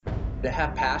To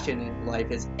have passion in life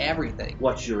is everything.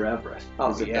 What's your Everest? Oh,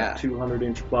 Is it yeah. that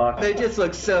 200-inch buck? They just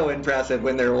look so impressive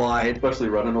when they're wide. Especially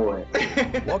running away.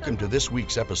 Welcome to this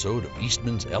week's episode of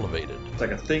Eastman's Elevated. It's like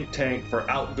a think tank for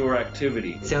outdoor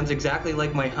activity. Sounds exactly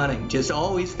like my hunting. Just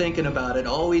always thinking about it,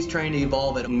 always trying to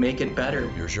evolve it and make it better.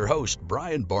 Here's your host,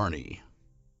 Brian Barney.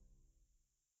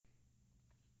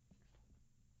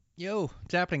 Yo,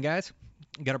 what's happening, guys?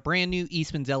 Got a brand new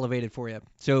Eastman's Elevated for you.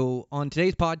 So on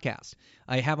today's podcast,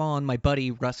 I have on my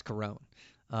buddy Russ Carone.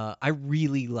 I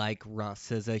really like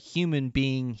Russ as a human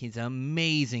being. He's an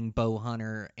amazing bow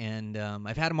hunter, and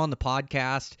I've had him on the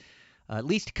podcast at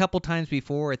least a couple times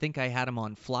before. I think I had him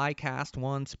on Flycast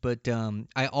once, but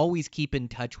I always keep in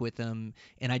touch with him,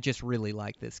 and I just really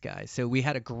like this guy. So we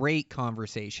had a great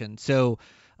conversation. So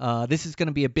this is going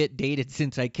to be a bit dated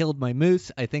since I killed my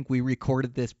moose. I think we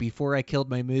recorded this before I killed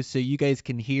my moose, so you guys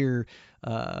can hear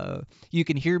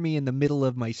me in the middle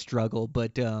of my struggle.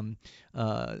 But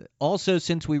also,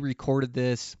 since we recorded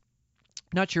this,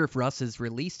 not sure if Russ has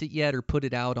released it yet or put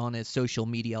it out on his social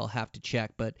media. I'll have to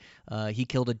check, but he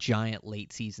killed a giant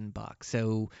late season buck.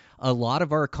 So a lot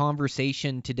of our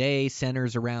conversation today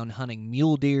centers around hunting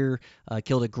mule deer.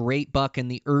 Killed a great buck in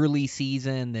the early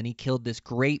season. Then he killed this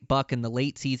great buck in the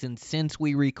late season since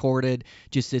we recorded.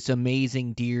 Just this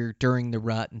amazing deer during the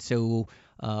rut. And so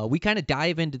we kind of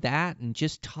dive into that and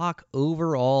just talk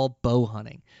overall bow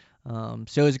hunting.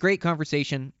 So it was a great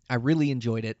conversation. I really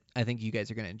enjoyed it. I think you guys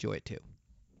are going to enjoy it too.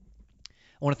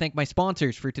 I want to thank my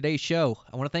sponsors for today's show.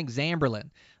 I want to thank Zamberlan.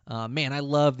 Man, I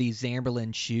love these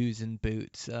Zamberlan shoes and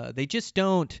boots. They just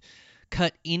don't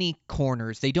cut any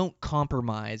corners. They don't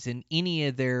compromise in any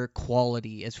of their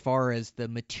quality as far as the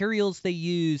materials they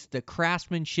use, the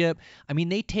craftsmanship. I mean,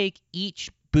 they take each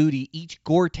booty, each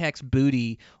Gore-Tex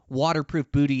booty,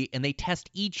 waterproof booty, and they test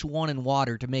each one in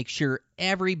water to make sure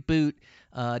every boot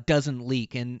doesn't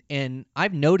leak. And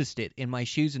I've noticed it in my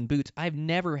shoes and boots. I've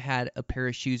never had a pair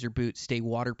of shoes or boots stay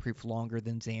waterproof longer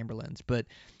than Zamberlan's, but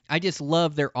I just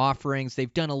love their offerings.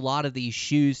 They've done a lot of these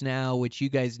shoes now, which you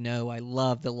guys know I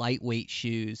love the lightweight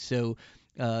shoes. So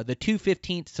the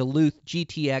 215 Salute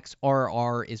GTX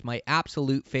RR is my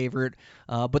absolute favorite,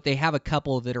 but they have a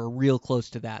couple that are real close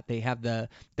to that. They have the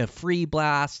Free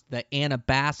Blast, the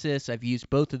Anabasis. I've used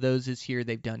both of those this year.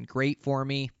 They've done great for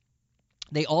me.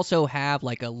 They also have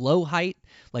like a low height,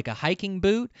 like a hiking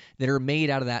boot that are made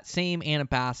out of that same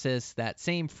Anabasis, that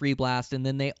same Free Blast, and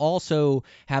then they also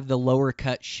have the lower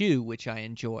cut shoe, which I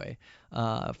enjoy.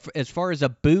 As far as a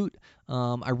boot,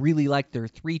 I really like their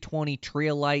 320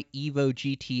 Traillight Evo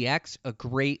GTX, a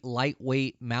great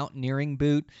lightweight mountaineering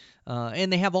boot,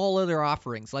 and they have all other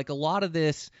offerings. Like a lot of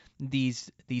these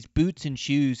boots and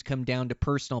shoes come down to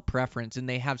personal preference, and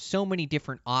they have so many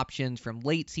different options from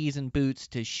late season boots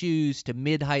to shoes to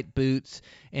mid-height boots,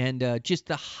 and just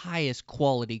the highest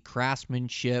quality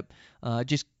craftsmanship.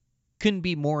 Just couldn't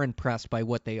be more impressed by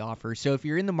what they offer. So if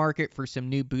you're in the market for some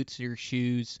new boots or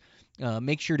shoes,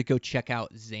 make sure to go check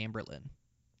out Zamberlan.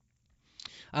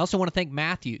 I also want to thank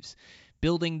Mathews,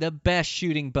 building the best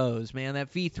shooting bows, man.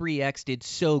 That V3X did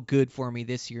so good for me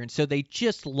this year. And so they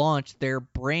just launched their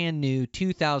brand new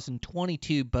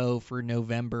 2022 bow for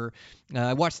November.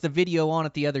 I watched the video on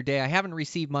it the other day. I haven't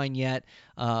received mine yet,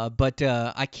 but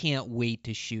I can't wait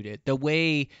to shoot it.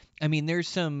 There's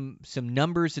some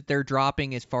numbers that they're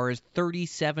dropping as far as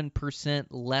 37%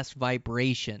 less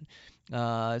vibration.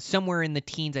 Somewhere in the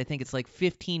teens, I think it's like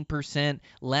 15%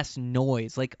 less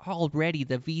noise. Like already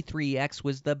the V3X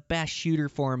was the best shooter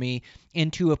for me,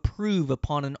 and to improve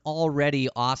upon an already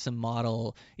awesome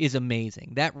model is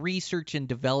amazing. That research and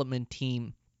development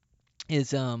team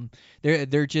is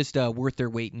they're just worth their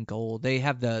weight in gold. They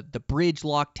have the bridge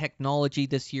lock technology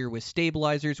this year with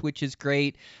stabilizers, which is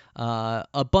great.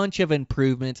 A bunch of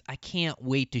improvements. I can't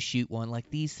wait to shoot one. Like,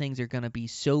 these things are going to be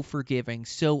so forgiving,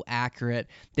 so accurate.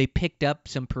 They picked up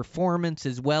some performance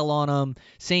as well on them.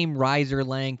 Same riser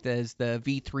length as the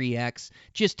V3X.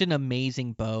 Just an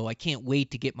amazing bow. I can't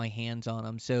wait to get my hands on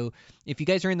them. So if you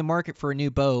guys are in the market for a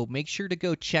new bow, make sure to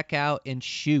go check out and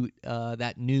shoot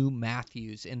that new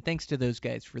Mathews. And thanks to those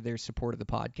guys for their support of the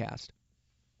podcast.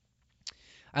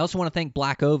 I also want to thank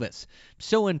Black Ovis. I'm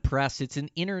so impressed. It's an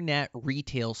internet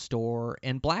retail store,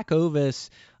 and Black Ovis,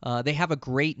 they have a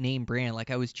great name brand.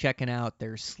 Like, I was checking out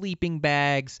their sleeping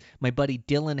bags. My buddy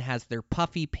Dylan has their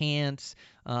puffy pants.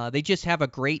 They just have a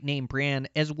great name brand,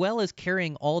 as well as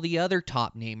carrying all the other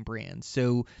top name brands.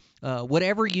 So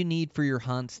whatever you need for your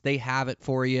hunts, they have it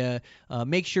for you.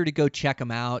 Make sure to go check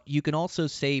them out. You can also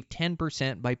save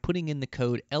 10% by putting in the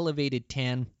code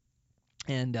ELEVATED10.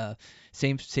 and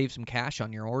save some cash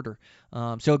on your order.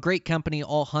 So a great company,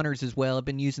 All Hunters as well. I've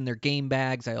been using their game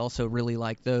bags. I also really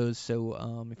like those.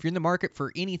 So if you're in the market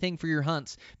for anything for your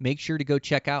hunts, make sure to go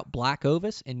check out Black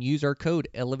Ovis and use our code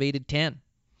Elevated10.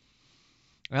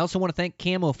 I also want to thank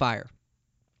Camo Fire.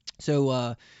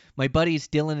 So my buddies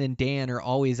Dylan and Dan are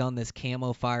always on this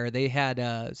Camo Fire. They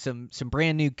had some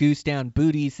brand new goose down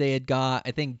booties they had got.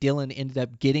 I think Dylan ended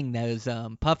up getting those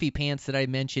puffy pants that I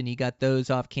mentioned. He got those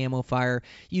off Camo Fire.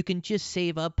 You can just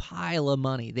save a pile of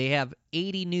money. They have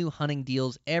 80 new hunting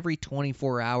deals every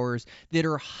 24 hours that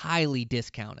are highly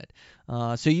discounted.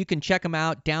 So you can check them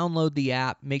out. Download the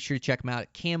app. Make sure to check them out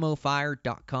at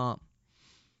camofire.com.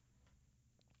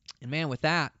 And man, with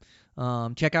that,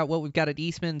 check out what we've got at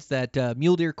Eastman's. That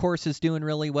mule deer course is doing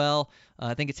really well.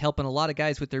 I think it's helping a lot of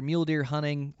guys with their mule deer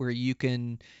hunting, where you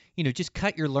can, just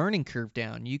cut your learning curve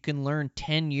down. You can learn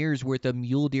 10 years worth of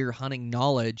mule deer hunting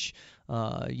knowledge,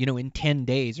 in 10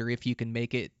 days, or if you can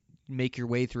make your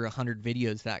way through 100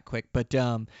 videos that quick. But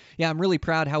I'm really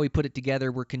proud how we put it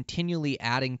together. We're continually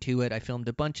adding to it. I filmed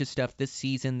a bunch of stuff this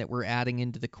season that we're adding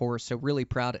into the course, so really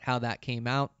proud at how that came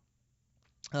out.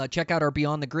 Check out our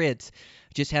Beyond the Grids.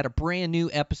 Just had a brand new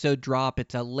episode drop.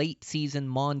 It's a late season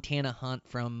Montana hunt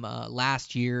from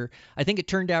last year. I think it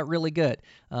turned out really good.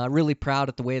 Really proud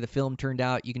at the way the film turned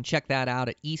out. You can check that out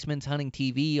at Eastman's Hunting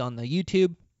TV on the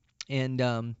YouTube.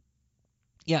 And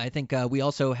I think we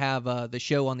also have the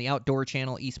show on the Outdoor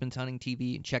Channel, Eastman's Hunting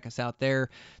TV, and check us out there.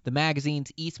 The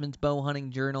magazines, Eastman's Bow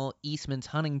Hunting Journal, Eastman's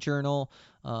Hunting Journal,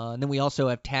 and then we also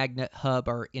have TagNet Hub,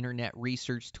 our internet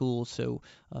research tool, so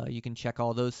you can check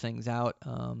all those things out.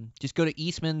 Just go to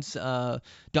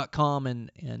eastmans.com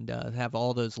and have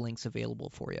all those links available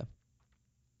for you.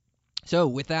 So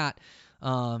with that,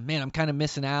 I'm kind of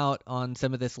missing out on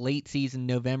some of this late season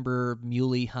November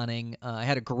muley hunting. I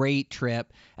had a great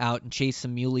trip out and chased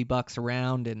some muley bucks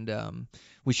around, and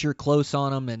was sure close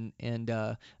on them, and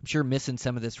I'm sure missing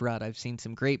some of this rut. I've seen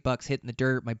some great bucks hitting the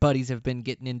dirt. My buddies have been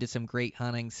getting into some great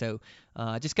hunting, so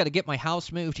I just got to get my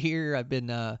house moved here. I've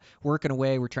been working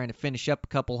away. We're trying to finish up a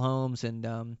couple homes,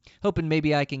 and hoping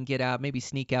maybe I can get out, maybe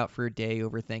sneak out for a day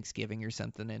over Thanksgiving or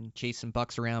something and chase some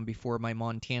bucks around before my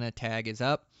Montana tag is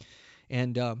up.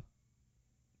 And,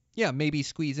 maybe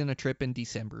squeeze in a trip in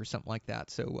December or something like that.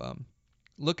 So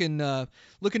looking to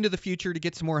the future to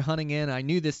get some more hunting in. I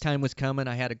knew this time was coming.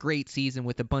 I had a great season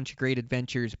with a bunch of great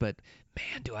adventures, but,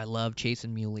 man, do I love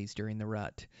chasing muleys during the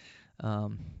rut.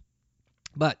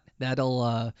 But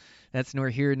that's nor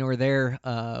here nor there.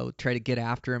 We'll try to get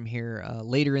after them here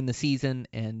later in the season,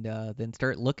 and then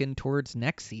start looking towards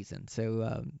next season.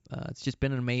 So it's just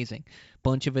been an amazing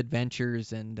bunch of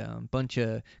adventures and bunch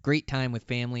of great time with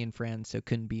family and friends. So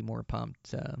couldn't be more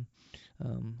pumped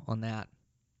on that.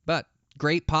 But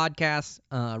great podcast,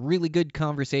 really good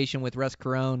conversation with Russ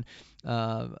Carone.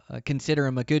 Consider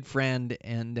him a good friend,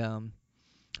 and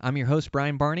I'm your host,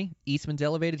 Brian Barney. Eastman's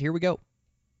Elevated. Here we go.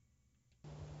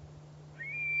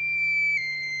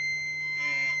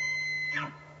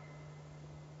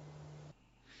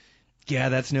 Yeah,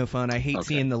 that's no fun. I hate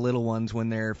seeing the little ones when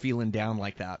they're feeling down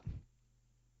like that.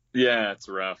 Yeah, it's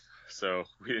rough. So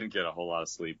we didn't get a whole lot of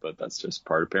sleep, but that's just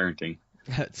part of parenting.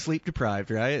 Sleep deprived,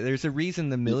 right? There's a reason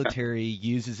the military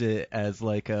uses it as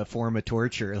like a form of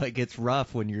torture. Like, it's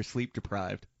rough when you're sleep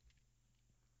deprived.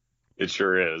 It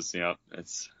sure is. Yeah,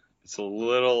 it's a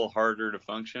little harder to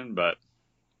function, but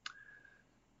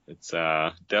it's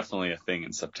definitely a thing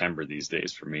in September these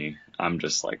days for me. I'm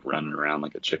just like running around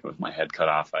like a chicken with my head cut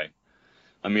off.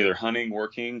 I'm either hunting,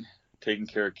 working, taking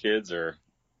care of kids, or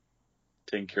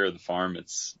taking care of the farm.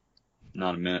 It's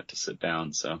not a minute to sit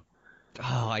down. So.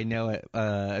 Oh, I know it.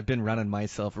 I've been running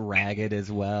myself ragged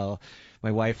as well.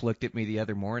 My wife looked at me the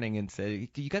other morning and said,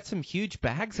 "You got some huge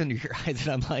bags under your eyes,"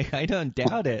 and I'm like, "I don't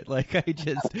doubt it." Like, I've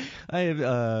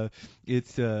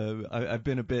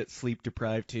been a bit sleep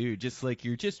deprived too. Just like,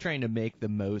 you're just trying to make the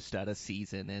most out of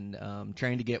season, and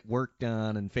trying to get work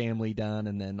done and family done,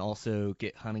 and then also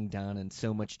get hunting done, and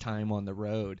so much time on the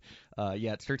road.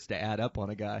 It starts to add up on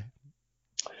a guy.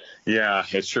 Yeah,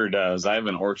 it sure does. I have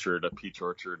an orchard, a peach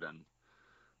orchard, and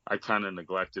I kind of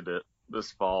neglected it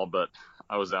this fall, but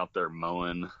I was out there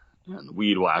mowing and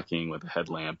weed whacking with a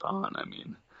headlamp on. I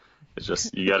mean, it's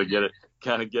just, you got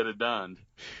to get it done.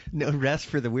 No rest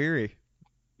for the weary.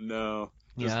 No,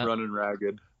 just running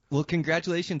ragged. Well,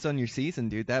 congratulations on your season,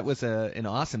 dude. That was an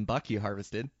awesome buck you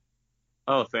harvested.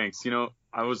 Oh, thanks.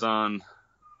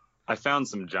 I found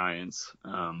some giants.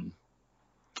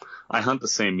 I hunt the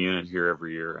same unit here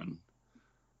every year, and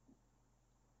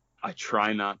I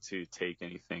try not to take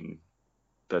anything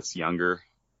that's younger,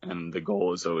 and the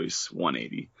goal is always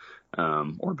 180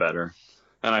 or better.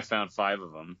 and I found 5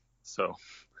 of them. So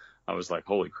I was like,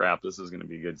 holy crap, this is going to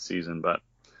be a good season. But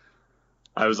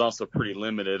I was also pretty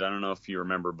limited. I don't know if you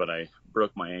remember, but I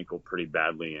broke my ankle pretty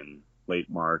badly in late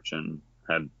March and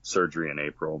had surgery in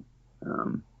April.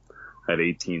 Had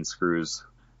 18 screws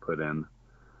put in.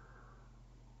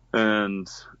 And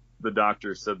the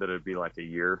doctor said that it'd be like a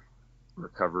year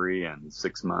recovery and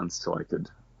 6 months till I could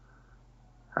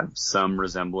have some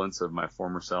resemblance of my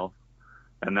former self.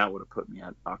 And that would have put me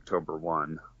at October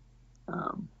 1.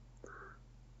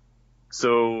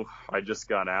 So I just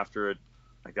got after it.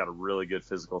 I got a really good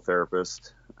physical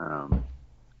therapist. And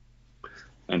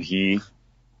he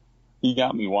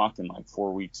got me walking like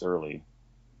 4 weeks early.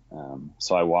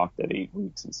 So I walked at 8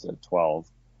 weeks instead of 12.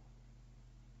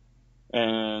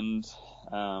 And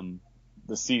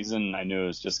the season I knew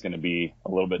was just going to be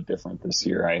a little bit different this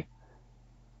year. I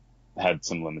had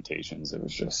some limitations. It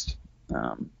was just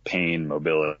pain,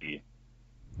 mobility.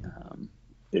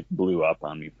 It blew up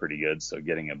on me pretty good, so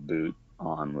getting a boot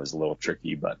on was a little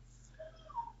tricky, but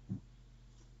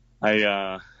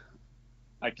I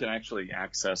can actually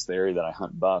access the area that I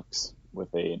hunt bucks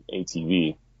with an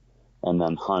ATV and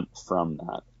then hunt from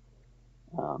that.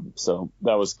 So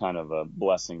that was kind of a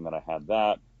blessing that I had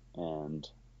that, and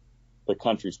the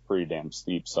country's pretty damn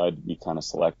steep, so I had to be kind of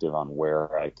selective on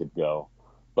where I could go.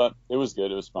 But it was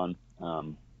good. It was fun.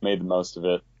 Made the most of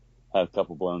it. Had a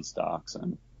couple blown stalks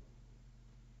and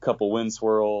a couple wind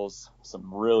swirls,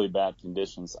 some really bad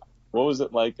conditions. What was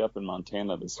it like up in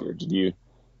Montana this year?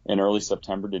 In early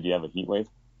September, did you have a heat wave?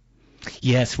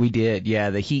 Yes, we did. Yeah,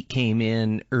 the heat came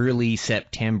in early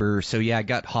September. So, yeah, it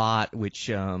got hot, which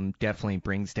definitely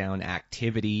brings down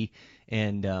activity.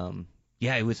 And,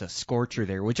 yeah, it was a scorcher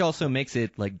there, which also makes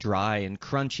it, like, dry and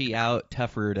crunchy out,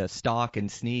 tougher to stalk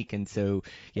and sneak. And so,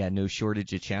 yeah, no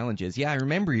shortage of challenges. Yeah, I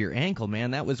remember your ankle,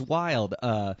 man. That was wild.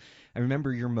 I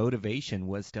remember your motivation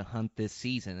was to hunt this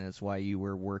season. That's why you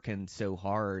were working so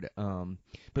hard.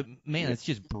 But, man, it's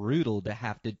just brutal to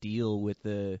have to deal with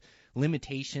the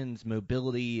limitations,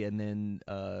 mobility, and then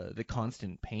the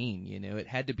constant pain. You know, it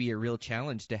had to be a real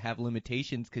challenge to have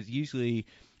limitations because usually,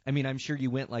 I mean, I'm sure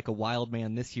you went like a wild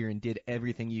man this year and did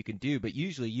everything you can do, but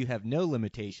usually you have no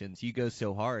limitations. You go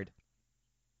so hard.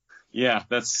 Yeah,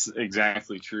 that's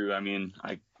exactly true. I mean,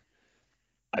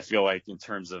 I feel like in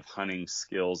terms of hunting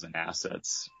skills and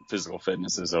assets, physical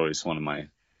fitness is always one of my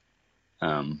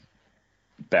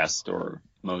best or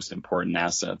most important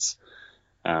assets.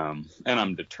 And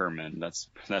I'm determined.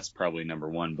 That's probably number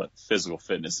 1, but physical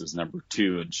fitness is number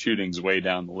 2, and shooting's way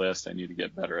down the list. I need to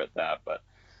get better at that. But,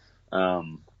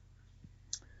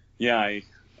 yeah,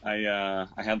 I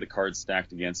had the cards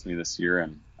stacked against me this year,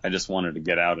 and I just wanted to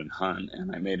get out and hunt,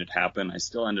 and I made it happen. I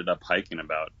still ended up hiking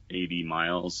about 80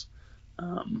 miles.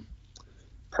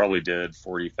 Probably did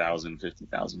 40,000,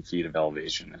 50,000 feet of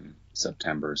elevation in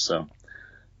September. So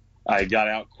I got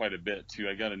out quite a bit too.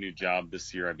 I got a new job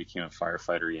this year. I became a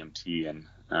firefighter EMT and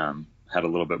had a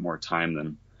little bit more time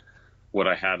than what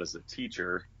I had as a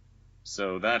teacher.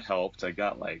 So that helped. I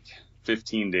got like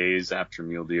 15 days after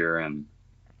mule deer, and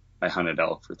I hunted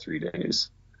elk for 3 days.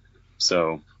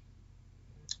 So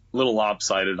a little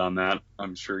lopsided on that.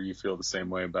 I'm sure you feel the same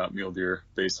way about mule deer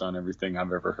based on everything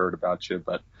I've ever heard about you,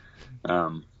 but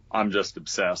I'm just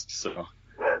obsessed. So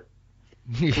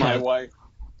my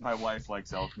wife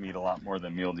likes elk meat a lot more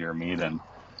than mule deer meat, and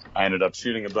I ended up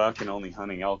shooting a buck and only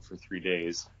hunting elk for 3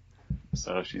 days.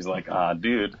 So she's like,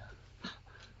 dude,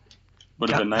 would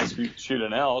have been nice for you to shoot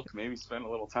an elk, maybe spend a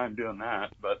little time doing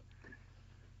that, but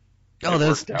oh,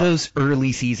 those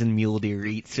early season mule deer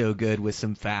eat so good with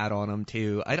some fat on them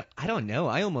too. I don't know.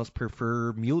 I almost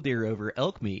prefer mule deer over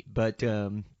elk meat, but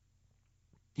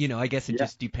you know, I guess it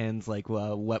just depends, like,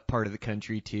 what part of the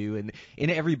country too,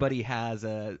 and everybody has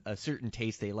a certain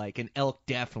taste they like. And elk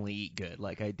definitely eat good.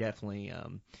 Like, I definitely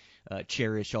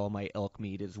cherish all my elk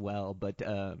meat as well. But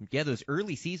yeah, those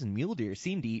early season mule deer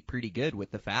seem to eat pretty good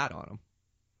with the fat on them.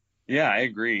 Yeah, I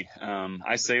agree.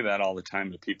 I say that all the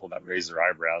time to people that raise their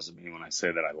eyebrows at me when I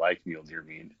say that I like mule deer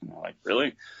meat. And they're like,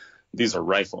 really? These are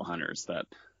rifle hunters that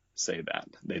say that.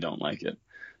 They don't like it.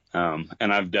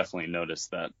 And I've definitely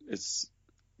noticed that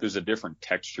there's a different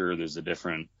texture, there's a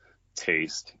different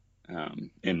taste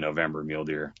in November mule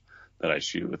deer that I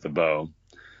shoot with the bow.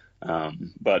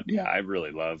 But yeah, I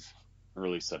really love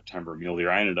early September mule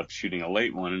deer. I ended up shooting a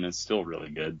late one, and it's still really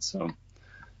good. So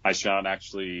I shot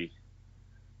actually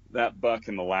that buck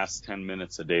in the last 10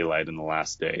 minutes of daylight in the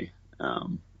last day.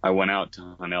 I went out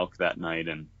to hunt elk that night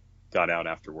and got out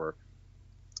after work,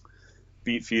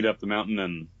 beat feet up the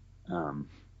mountain, and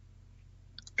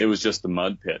it was just a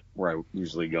mud pit where I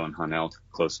usually go and hunt elk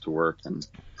close to work. And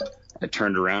I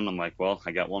turned around. I'm like, well,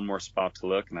 I got one more spot to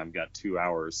look, and I've got 2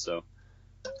 hours. So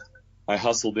I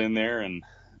hustled in there, and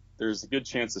there's a good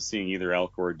chance of seeing either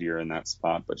elk or deer in that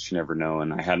spot, but you never know.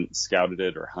 And I hadn't scouted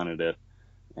it or hunted it,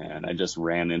 and I just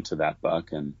ran into that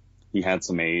buck, and he had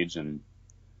some age, and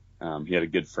he had a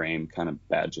good frame, kind of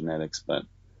bad genetics, but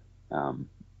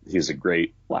he was a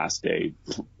great last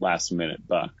minute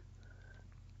buck.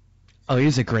 Oh, he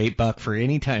was a great buck for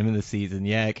any time of the season.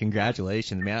 Yeah,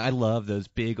 congratulations, man. I love those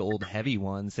big old heavy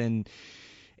ones, and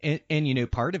you know,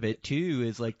 part of it too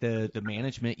is like the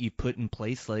management you put in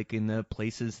place, like in the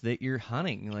places that you're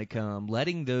hunting, like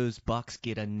letting those bucks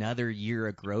get another year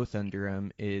of growth under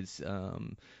them is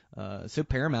so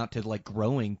paramount to like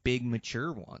growing big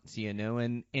mature ones, you know,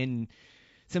 and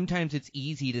sometimes it's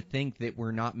easy to think that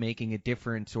we're not making a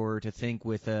difference, or to think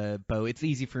with a bow, it's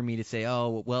easy for me to say,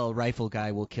 oh, well, a rifle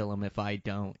guy will kill him if I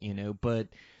don't, you know, but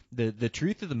the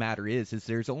truth of the matter is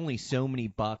there's only so many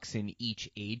bucks in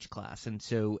each age class, and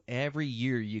so every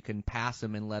year you can pass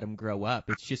them and let them grow up.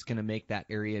 It's just going to make that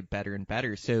area better and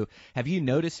better. So have you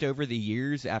noticed over the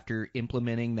years, after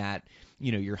implementing that,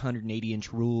 you know, your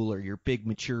 180-inch rule or your big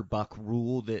mature buck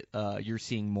rule, that you're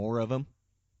seeing more of them?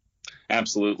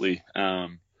 Absolutely.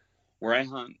 Where I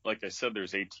hunt, like I said,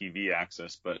 there's ATV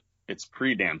access, but it's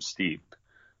pretty damn steep.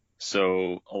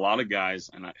 So a lot of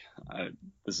guys, and I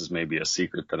this is maybe a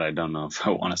secret that I don't know if I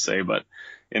want to say, but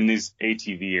in these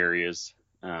ATV areas,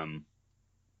 a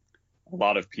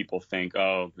lot of people think,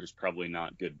 oh, there's probably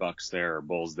not good bucks there or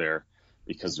bulls there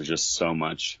because there's just so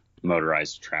much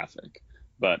motorized traffic.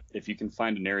 But if you can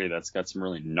find an area that's got some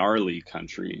really gnarly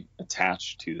country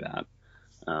attached to that,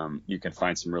 you can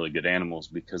find some really good animals,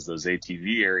 because those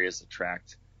ATV areas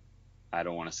attract, I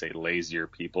don't want to say lazier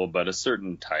people, but a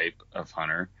certain type of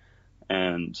hunter.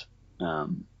 And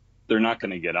they're not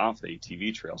going to get off the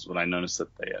ATV trails, but I noticed that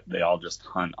they all just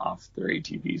hunt off their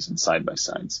ATVs and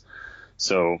side-by-sides.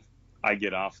 So I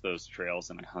get off those trails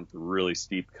and I hunt the really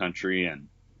steep country and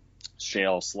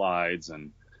shale slides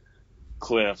and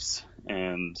cliffs.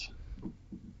 And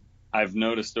I've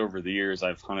noticed over the years,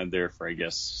 I've hunted there for, I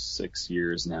guess, 6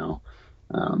 years now,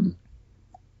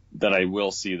 that I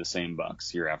will see the same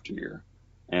bucks year after year.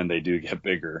 And they do get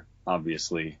bigger,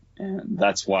 obviously. And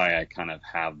that's why I kind of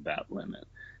have that limit.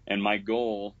 And my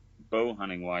goal, bow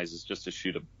hunting wise, is just to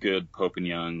shoot a good Pope and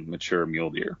Young mature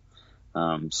mule deer,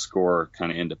 score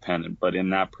kind of independent. But in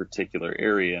that particular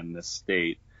area in this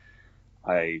state,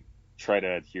 I try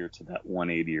to adhere to that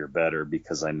 180 or better,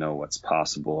 because I know what's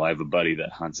possible. I have a buddy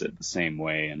that hunts it the same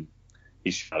way, and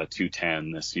he shot a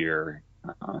 210 this year.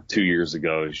 2 years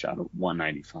ago, he shot a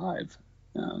 195.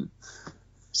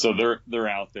 So they're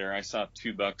out there. I saw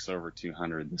 2 bucks over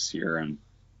 200 this year, and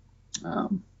 3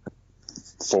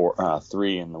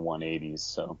 in the 180s.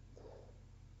 So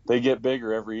they get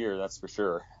bigger every year, that's for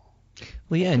sure.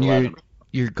 Well, yeah, and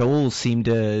your goals seem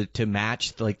to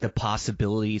match like the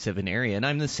possibilities of an area, and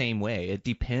I'm the same way. It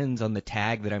depends on the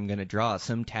tag that I'm going to draw.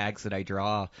 Some tags that I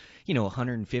draw, you know,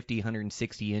 150,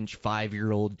 160 inch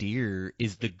 5-year-old deer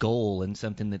is the goal, and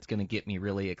something that's going to get me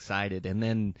really excited. And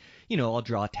then, you know, I'll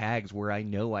draw tags where I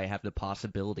know I have the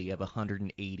possibility of a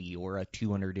 180 or a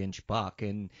 200 inch buck,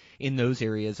 and in those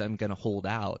areas I'm going to hold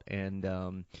out.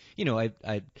 And you know,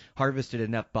 I harvested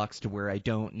enough bucks to where I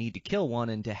don't need to kill one,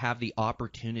 and to have the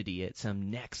opportunity at some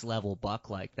next level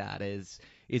buck like that is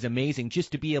amazing,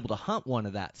 just to be able to hunt one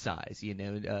of that size, you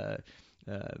know,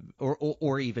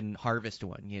 or even harvest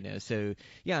one, you know. So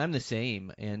yeah, I'm the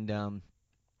same. And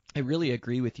I really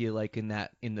agree with you, like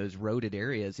in those roaded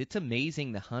areas, it's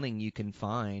amazing the hunting you can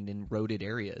find in roaded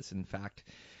areas. In fact,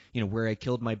 you know, where I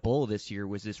killed my bull this year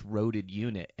was this roaded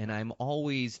unit, and I'm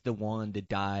always the one to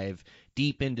dive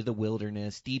deep into the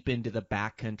wilderness, deep into the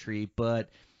backcountry,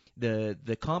 but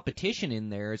the competition in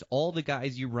there is all the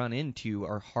guys you run into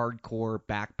are hardcore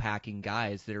backpacking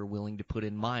guys that are willing to put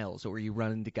in miles, or you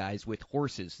run into guys with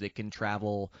horses that can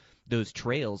travel those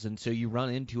trails. And so you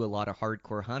run into a lot of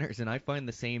hardcore hunters, and I find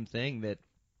the same thing, that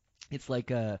it's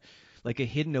like a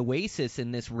hidden oasis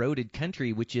in this roaded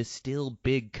country, which is still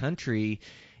big country.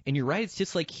 And you're right, it's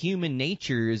just like human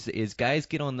nature is guys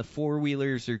get on the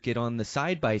four-wheelers or get on the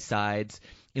side-by-sides,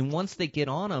 and once they get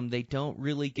on them, they don't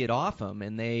really get off them,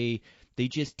 and they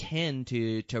just tend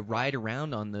to ride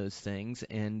around on those things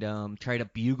and try to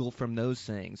bugle from those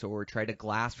things, or try to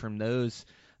glass from those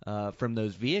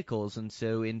vehicles. And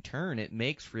so in turn, it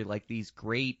makes for like these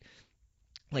great,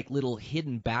 like little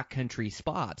hidden backcountry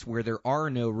spots where there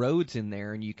are no roads in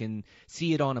there, and you can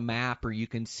see it on a map, or you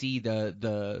can see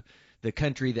the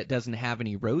country that doesn't have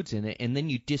any roads in it, and then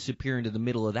you disappear into the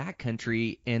middle of that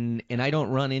country, and I don't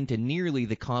run into nearly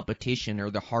the competition or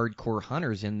the hardcore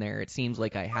hunters in there. It seems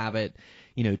like I have it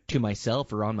to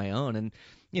myself or on my own. And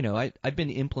I've been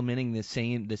implementing the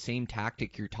same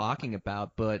tactic you're talking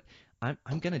about, but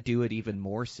I'm gonna do it even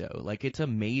more so. Like, it's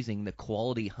amazing the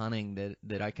quality hunting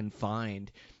that I can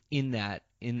find in that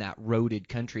roaded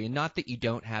country. And not that you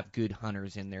don't have good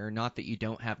hunters in there, not that you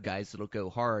don't have guys that'll go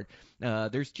hard.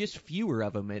 There's just fewer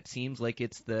of them. It seems like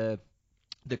it's the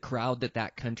crowd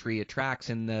that country attracts,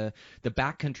 and the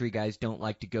backcountry guys don't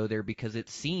like to go there because it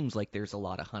seems like there's a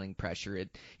lot of hunting pressure.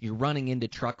 You're running into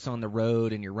trucks on the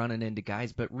road and you're running into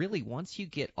guys, but really once you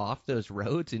get off those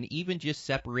roads and even just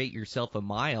separate yourself a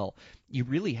mile, you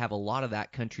really have a lot of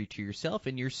that country to yourself,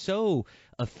 and you're so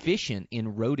efficient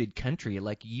in roaded country,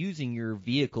 like using your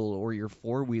vehicle or your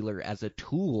four-wheeler as a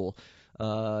tool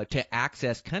to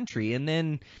access country. And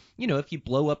then, if you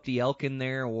blow up the elk in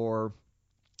there, or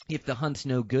if the hunt's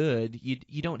no good,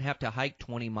 you don't have to hike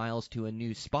 20 miles to a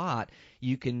new spot.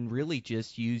 You can really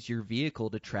just use your vehicle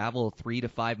to travel 3 to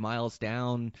 5 miles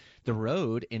down the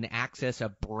road and access a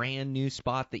brand new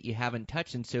spot that you haven't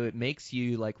touched. And so it makes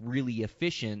you like really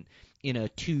efficient in a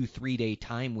 2-3 day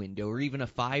time window, or even a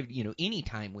 5, any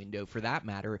time window for that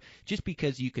matter, just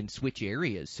because you can switch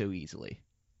areas so easily.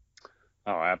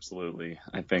 Oh, absolutely.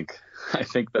 I think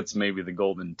that's maybe the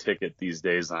golden ticket these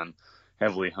days on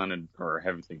heavily hunted or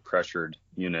heavily pressured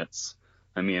units.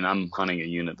 I mean, I'm hunting a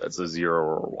unit that's a 0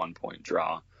 or 1 point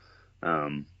draw.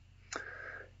 And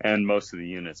most of the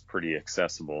units pretty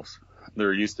accessible.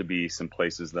 There used to be some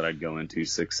places that I'd go into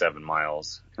 6-7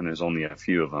 miles, and there's only a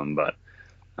few of them, but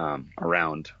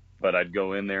around. But I'd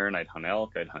go in there and I'd hunt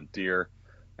elk, I'd hunt deer,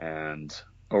 and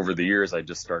over the years I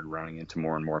just started running into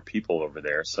more and more people over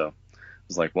there. So I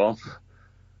was like, well,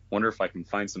 wonder if I can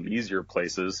find some easier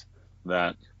places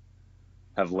that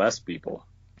have less people.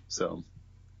 So,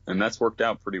 and that's worked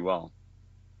out pretty well.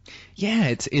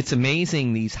 Yeah, it's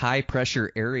amazing, these high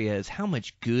pressure areas, how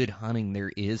much good hunting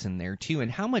there is in there too,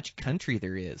 and how much country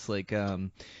there is. Like,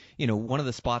 one of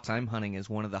the spots I'm hunting is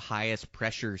one of the highest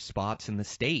pressure spots in the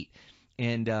state.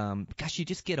 And gosh, you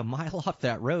just get a mile off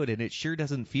that road and it sure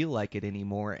doesn't feel like it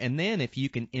anymore. And then if you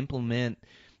can implement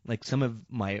like some of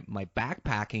my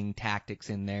backpacking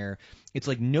tactics in there, it's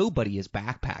like nobody is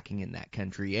backpacking in that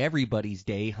country. Everybody's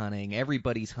day hunting.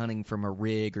 Everybody's hunting from a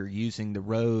rig or using the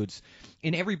roads.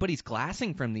 And everybody's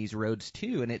glassing from these roads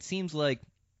too. And it seems like,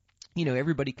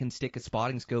 everybody can stick a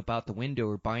spotting scope out the window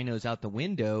or binos out the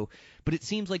window, but it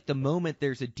seems like the moment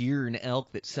there's a deer and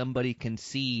elk that somebody can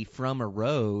see from a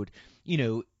road,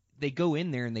 they go in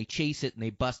there and they chase it and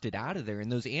they bust it out of there.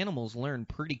 And those animals learn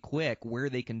pretty quick where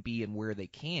they can be and where they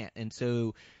can't. And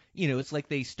so, it's like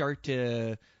they start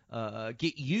to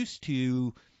get used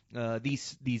to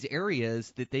these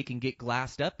areas that they can get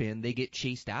glassed up in. They get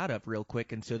chased out of real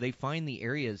quick. And so they find the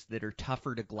areas that are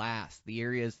tougher to glass, the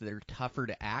areas that are tougher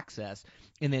to access.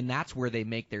 And then that's where they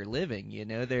make their living.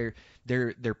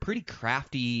 They're pretty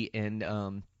crafty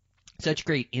and such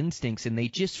great instincts, and they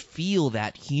just feel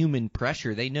that human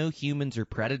pressure. They know humans are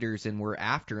predators and we're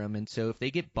after them, and so if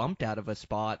they get bumped out of a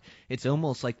spot, it's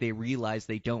almost like they realize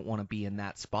they don't want to be in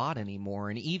that spot anymore.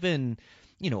 And even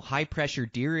high pressure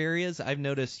deer areas, I've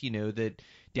noticed that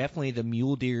definitely the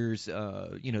mule deers,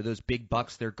 those big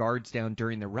bucks, their guards down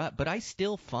during the rut, but I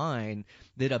still find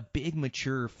that a big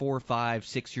mature 4, 5,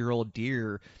 6-year-old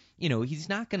deer, he's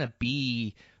not going to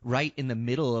be right in the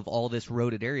middle of all this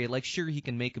roaded area. Like, sure, he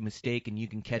can make a mistake and you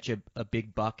can catch a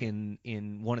big buck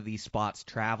in one of these spots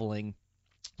traveling,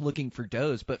 looking for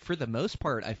does. But for the most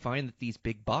part, I find that these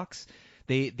big bucks,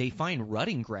 they find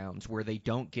rutting grounds where they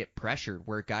don't get pressured,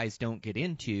 where guys don't get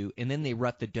into, and then they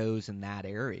rut the does in that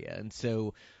area. And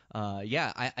so,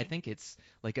 I think it's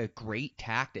like a great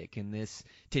tactic in this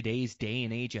today's day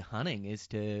and age of hunting is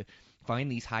to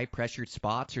find these high pressured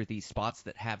spots or these spots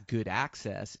that have good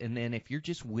access. And then if you're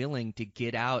just willing to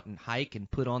get out and hike and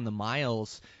put on the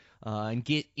miles and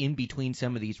get in between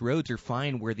some of these roads or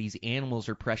find where these animals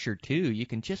are pressured too, you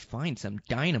can just find some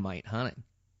dynamite hunting.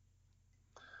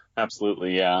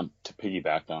 Absolutely, yeah. To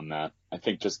piggyback on that, I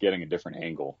think just getting a different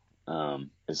angle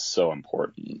is so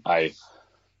important. I've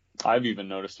even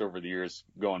noticed over the years,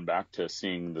 going back to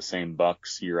seeing the same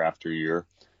bucks year after year,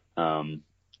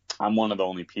 I'm one of the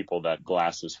only people that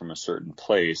glasses from a certain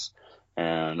place,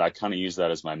 and I kind of use that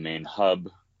as my main hub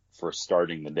for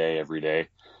starting the day every day.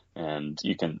 And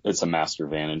it's a master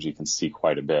vantage. You can see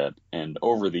quite a bit. And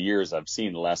over the years, I've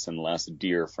seen less and less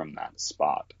deer from that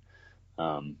spot.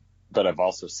 But I've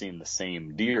also seen the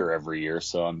same deer every year,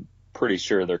 so I'm pretty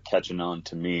sure they're catching on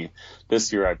to me.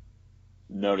 This year, I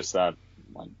noticed that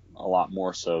a lot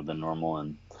more so than normal,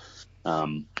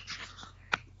 and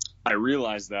I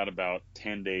realized that about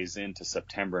 10 days into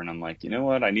September, and I'm like, you know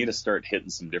what? I need to start hitting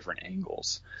some different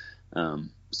angles.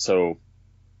 So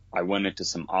I went into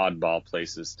some oddball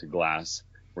places to glass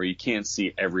where you can't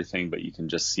see everything, but you can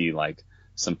just see like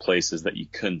some places that you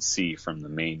couldn't see from the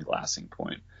main glassing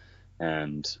point.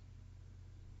 And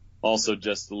also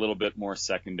just a little bit more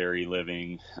secondary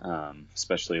living,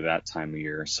 especially that time of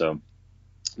year. So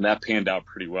that panned out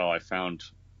pretty well. I found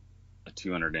a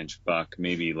 200-inch buck,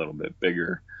 maybe a little bit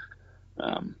bigger.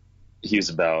 He was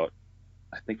about,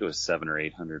 I think it was 700 or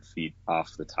 800 feet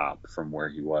off the top from where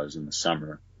he was in the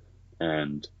summer.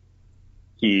 And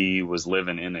he was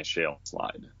living in a shale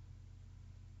slide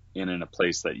and in a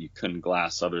place that you couldn't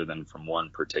glass other than from one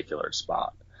particular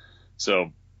spot.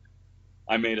 So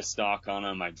I made a stalk on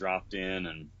him. I dropped in,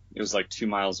 and it was like 2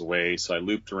 miles away. So I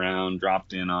looped around,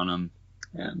 dropped in on him,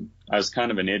 and I was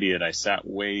kind of an idiot. I sat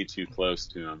way too close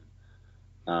to him.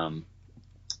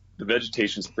 The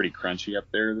vegetation's pretty crunchy up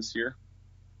there this year.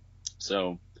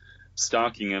 So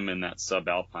stalking him in that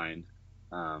subalpine,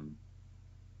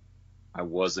 I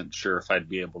wasn't sure if I'd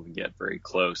be able to get very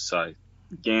close. So I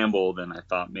gambled, and I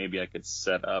thought maybe I could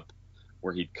set up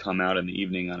where he'd come out in the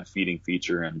evening on a feeding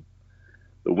feature. And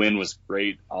the wind was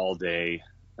great all day.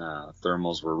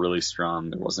 Thermals were really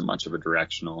strong. There wasn't much of a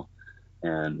directional.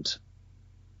 And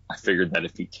I figured that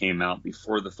if he came out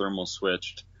before the thermal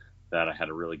switched, that I had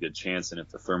a really good chance. And if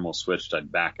the thermal switched,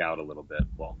 I'd back out a little bit.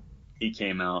 Well, he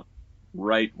came out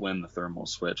right when the thermal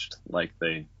switched, like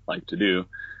they like to do,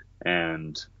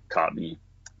 and caught me,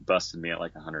 busted me at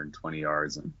like 120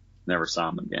 yards, and never saw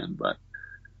him again. But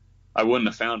I wouldn't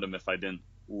have found him if I didn't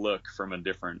look from a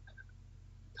different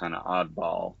kind of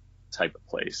oddball type of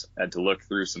place. I had to look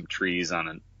through some trees on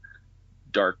a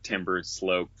dark timbered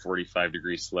slope,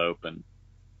 45-degree slope, and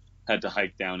had to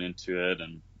hike down into it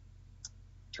and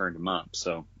turned him up.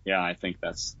 So yeah, I think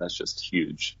that's just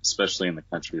huge, especially in the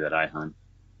country that I hunt.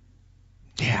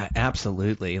 Yeah,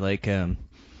 absolutely. Like,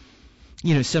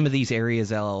 some of these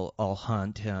areas I'll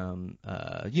hunt,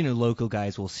 local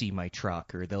guys will see my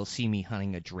truck, or they'll see me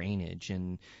hunting a drainage,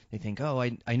 and they think, oh,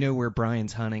 I know where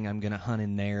Brian's hunting. I'm going to hunt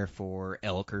in there for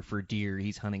elk or for deer.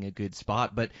 He's hunting a good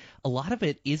spot. But a lot of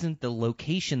it isn't the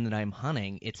location that I'm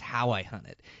hunting. It's how I hunt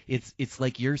it. It's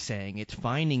like you're saying, it's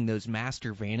finding those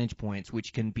master vantage points,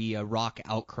 which can be a rock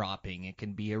outcropping. It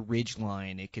can be a ridge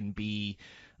line. It can be,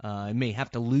 I may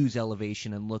have to lose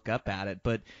elevation and look up at it,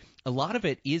 but a lot of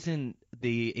it isn't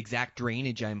the exact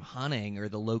drainage I'm hunting or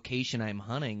the location I'm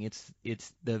hunting.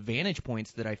 It's the vantage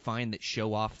points that I find that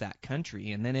show off that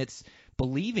country. And then it's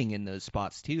believing in those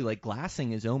spots too. Like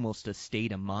glassing is almost a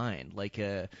state of mind. Like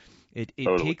it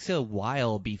Totally. takes a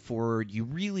while before you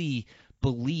really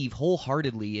believe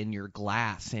wholeheartedly in your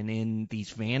glass and in these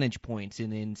vantage points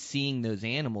and in seeing those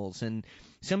animals. And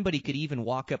somebody could even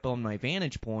walk up on my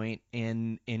vantage point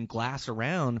and glass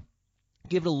around,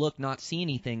 give it a look, not see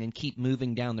anything, and keep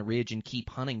moving down the ridge and keep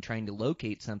hunting, trying to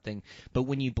locate something. But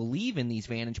when you believe in these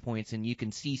vantage points and you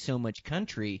can see so much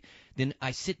country, then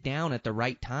I sit down at the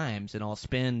right times and I'll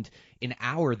spend an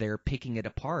hour there picking it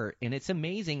apart. And it's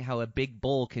amazing how a big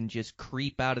bull can just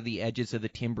creep out of the edges of the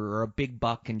timber, or a big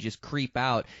buck can just creep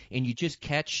out, and you just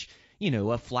catch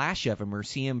a flash of him or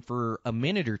see him for a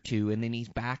minute or two, and then he's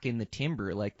back in the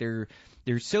timber. Like they're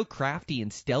so crafty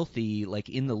and stealthy, like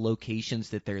in the locations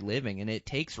that they're living, and it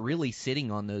takes really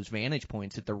sitting on those vantage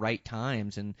points at the right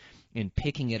times and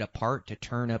picking it apart to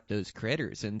turn up those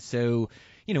critters. And so,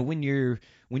 when you're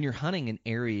hunting an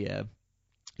area,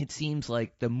 it seems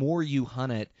like the more you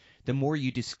hunt it, the more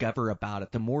you discover about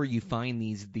it, the more you find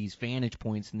these vantage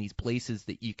points and these places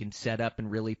that you can set up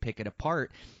and really pick it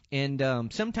apart. And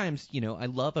sometimes, I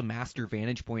love a master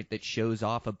vantage point that shows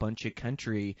off a bunch of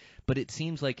country, but it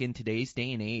seems like in today's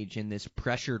day and age, in this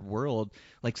pressured world,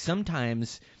 like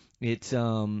sometimes it's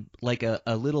like a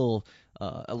little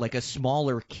like a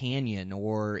smaller canyon,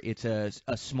 or it's a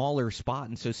smaller spot.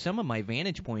 And so some of my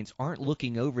vantage points aren't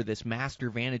looking over this master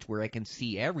vantage where I can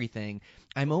see everything.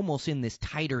 I'm almost in this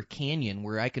tighter canyon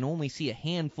where I can only see a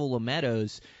handful of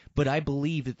meadows, but I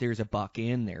believe that there's a buck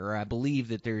in there, or I believe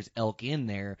that there's elk in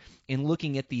there. And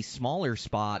looking at these smaller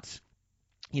spots,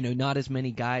 not as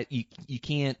many guys, you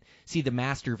can't see the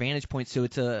master vantage point, so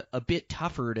it's a bit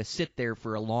tougher to sit there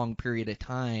for a long period of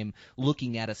time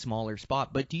looking at a smaller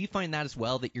spot. But do you find that as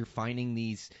well, that you're finding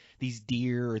these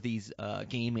deer or these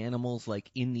game animals like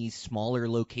in these smaller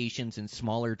locations and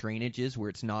smaller drainages where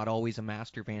it's not always a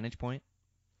master vantage point?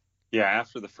 Yeah,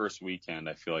 after the first weekend,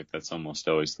 I feel like that's almost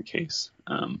always the case.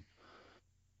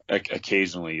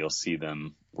 Occasionally you'll see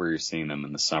them where you're seeing them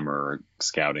in the summer or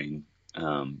scouting,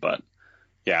 but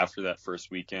yeah, after that first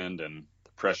weekend and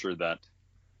the pressure that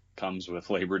comes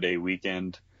with Labor Day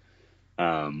weekend,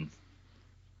 they'll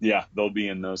be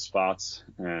in those spots.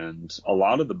 And a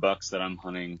lot of the bucks that I'm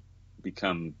hunting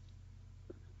become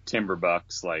timber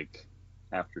bucks like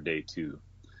after day 2.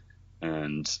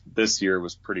 And this year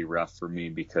was pretty rough for me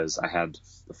because I had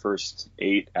the first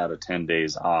 8 out of 10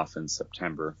 days off in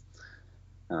September.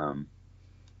 And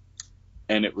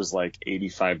it was like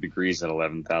 85 degrees at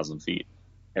 11,000 feet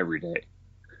every day.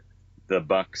 The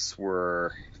bucks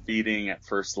were feeding at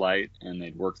first light, and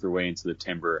they'd work their way into the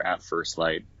timber at first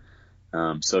light.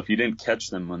 So if you didn't catch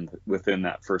them within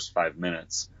that first 5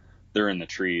 minutes, they're in the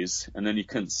trees. And then you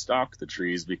couldn't stalk the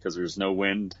trees because there's no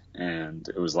wind, and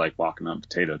it was like walking on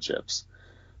potato chips.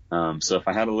 So if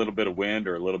I had a little bit of wind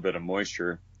or a little bit of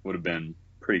moisture, it would have been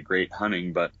pretty great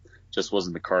hunting, but just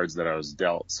wasn't the cards that I was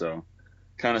dealt. So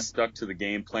kind of stuck to the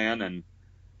game plan and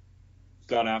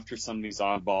got after some of these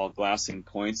oddball glassing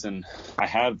points. And I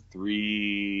had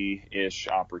 3-ish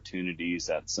opportunities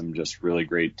at some just really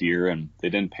great deer, and they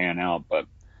didn't pan out, but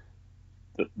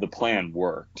the plan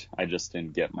worked. I just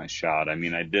didn't get my shot. I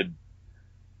mean,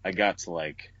 I got to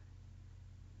like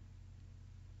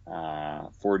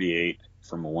 48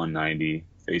 from a 190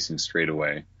 facing straight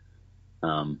away.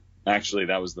 Actually,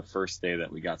 that was the first day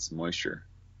that we got some moisture.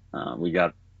 We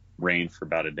got rain for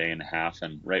about a day and a half,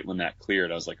 and right when that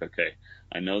cleared, I was like, okay,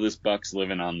 I know this buck's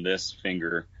living on this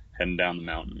finger heading down the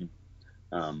mountain.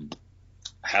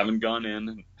 Haven't gone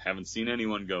in, haven't seen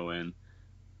anyone go in.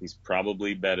 He's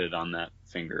probably bedded on that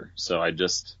finger. So I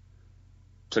just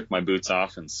took my boots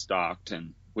off and stalked,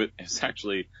 and it's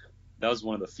actually, that was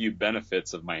one of the few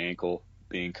benefits of my ankle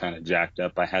being kind of jacked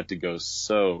up. I had to go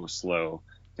so slow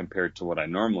compared to what I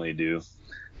normally do,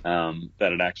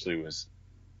 that it actually was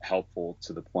helpful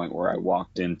to the point where I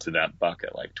walked into that buck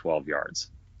at like 12 yards,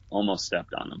 almost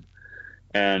stepped on him.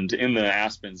 And in the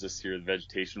aspens this year, the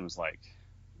vegetation was like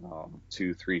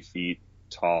 2-3 feet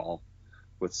tall,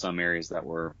 with some areas that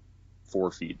were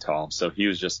 4 feet tall. So he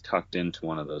was just tucked into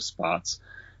one of those spots,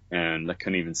 and I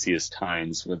couldn't even see his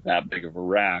tines with that big of a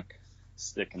rack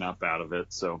sticking up out of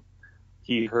it. So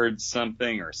he heard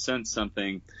something or sensed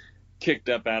something, kicked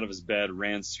up out of his bed,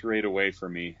 ran straight away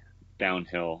from me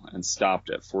downhill, and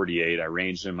stopped at 48. I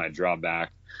ranged him, I draw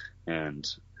back, and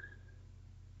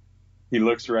he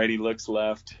looks right, he looks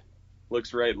left,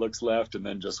 looks right, looks left, and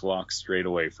then just walks straight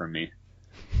away from me.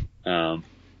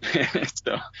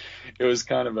 So it was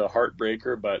kind of a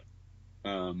heartbreaker, but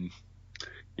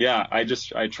yeah,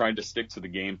 I tried to stick to the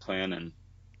game plan, and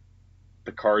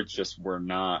the cards just were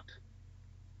not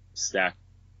stacked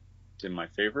in my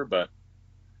favor, but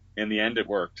in the end it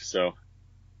worked. So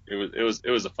it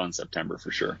was a fun September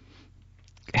for sure.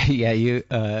 Yeah, you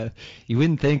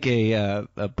wouldn't think a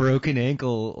broken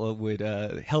ankle would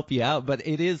help you out, but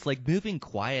it is like moving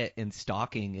quiet and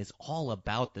stalking is all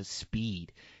about the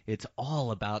speed. It's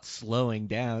all about slowing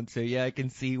down. So yeah, I can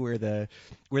see where the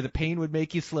pain would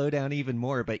make you slow down even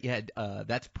more. But yeah,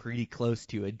 that's pretty close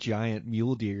to a giant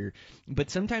mule deer. But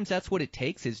sometimes that's what it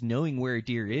takes, is knowing where a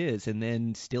deer is and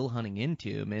then still hunting into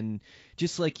him. And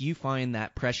just like you find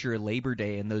that pressure of Labor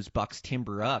Day and those bucks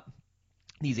timber up,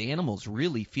 these animals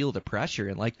really feel the pressure.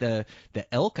 And like the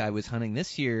elk I was hunting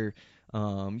this year,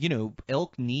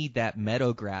 elk need that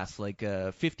meadow grass, like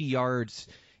 50 yards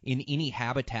in any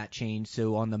habitat change.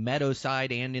 So on the meadow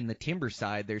side and in the timber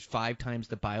side, there's 5 times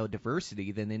the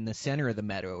biodiversity than in the center of the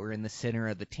meadow or in the center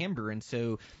of the timber. And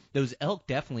so those elk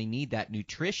definitely need that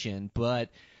nutrition. But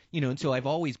and so I've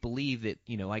always believed that,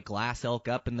 I glass elk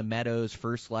up in the meadows,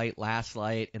 first light, last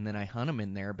light, and then I hunt them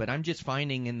in there. But I'm just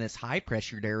finding in this high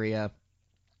pressured area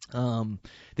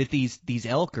that these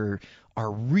elk are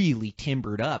really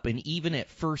timbered up, and even at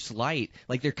first light,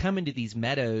 like they're coming to these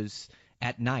meadows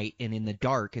at night and in the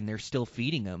dark, and they're still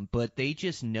feeding them, but they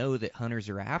just know that hunters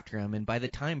are after them, and by the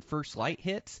time first light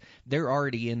hits, they're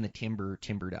already in the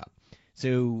timbered up.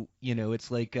 So it's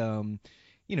like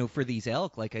for these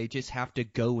elk, like I just have to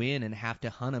go in and have to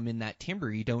hunt them in that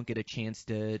timber. You don't get a chance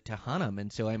to hunt them,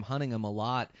 and so I'm hunting them a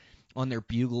lot on their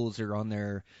bugles or on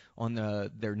their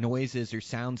noises or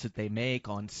sounds that they make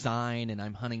on sign, and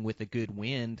I'm hunting with a good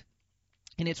wind.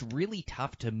 And it's really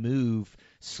tough to move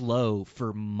slow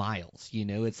for miles.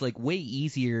 It's like way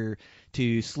easier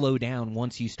to slow down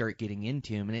once you start getting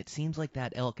into them. And it seems like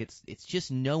that elk, it's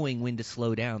just knowing when to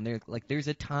slow down. There's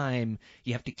a time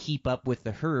you have to keep up with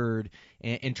the herd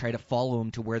and try to follow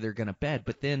them to where they're going to bed.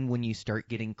 But then when you start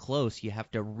getting close, you have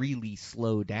to really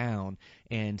slow down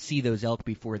and see those elk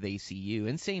before they see you.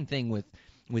 And same thing with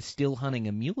still hunting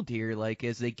a mule deer, like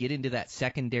as they get into that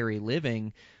secondary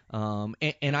living,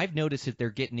 and I've noticed that they're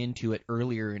getting into it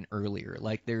earlier and earlier.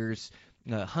 Like there's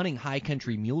hunting high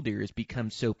country mule deer has become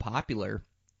so popular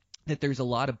that there's a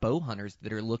lot of bow hunters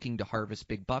that are looking to harvest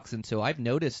big bucks. And so I've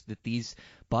noticed that these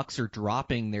bucks are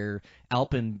dropping their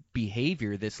alpine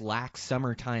behavior, this lax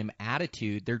summertime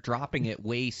attitude. They're dropping it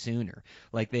way sooner.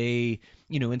 Like they,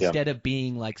 instead of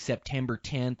being like September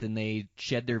 10th and they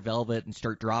shed their velvet and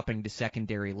start dropping to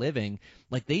secondary living,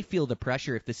 like they feel the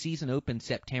pressure. If the season opens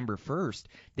September 1st,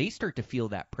 they start to feel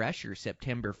that pressure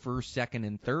September 1st, 2nd,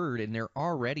 and 3rd, and they're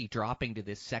already dropping to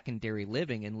this secondary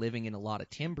living and living in a lot of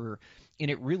timber. And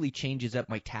it really changes up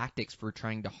my tactics for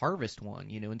trying to harvest one.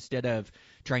 Instead of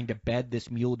trying to bed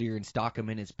this mule deer and stalk him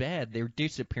in his bed, they're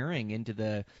disappearing into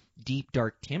the deep,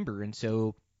 dark timber. And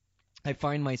so I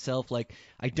find myself like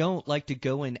I don't like to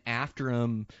go in after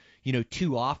them,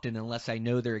 too often unless I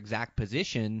know their exact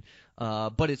position.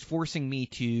 But it's forcing me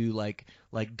to like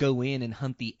go in and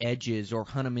hunt the edges or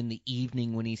hunt him in the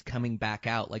evening when he's coming back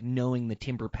out, like knowing the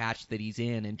timber patch that he's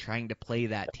in and trying to play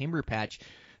that timber patch.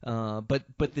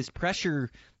 But this pressure,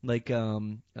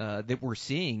 that we're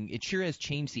seeing, it sure has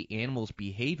changed the animal's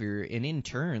behavior, and in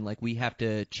turn, like we have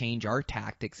to change our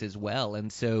tactics as well.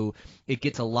 And so it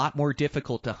gets a lot more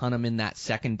difficult to hunt them in that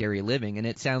secondary living. And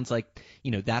it sounds like,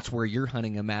 that's where you're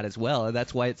hunting them at as well. And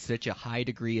that's why it's such a high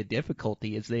degree of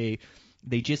difficulty, is they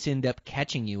just end up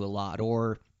catching you a lot.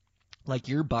 Or like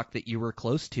your buck that you were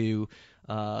close to,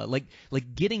 like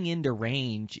getting into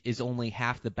range is only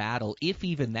half the battle, if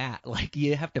even that. Like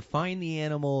you have to find the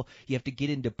animal, you have to get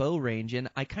into bow range, and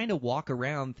I kind of walk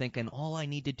around thinking all I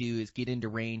need to do is get into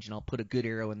range and I'll put a good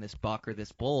arrow in this buck or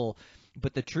this bull.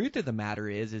 But the truth of the matter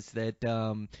is that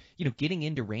getting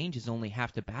into range is only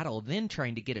half the battle. Then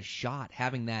trying to get a shot,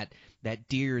 having that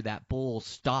deer, that bull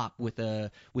stop with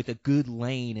a good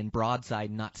lane and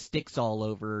broadside, not sticks all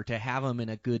over, to have them in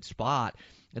a good spot.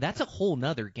 That's a whole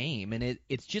nother game, and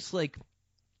it's just like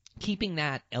keeping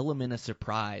that element of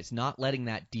surprise, not letting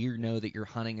that deer know that you're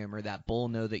hunting him or that bull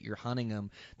know that you're hunting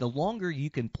him. The longer you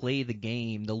can play the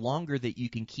game, the longer that you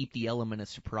can keep the element of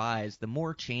surprise, the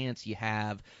more chance you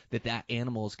have that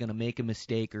animal is going to make a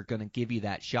mistake or going to give you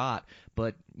that shot.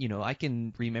 But, I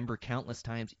can remember countless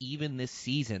times, even this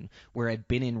season, where I'd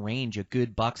been in range of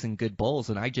good bucks and good bulls,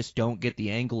 and I just don't get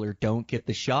the angle or don't get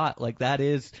the shot. Like that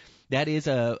is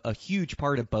a huge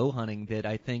part of bow hunting that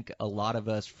I think a lot of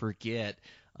us forget,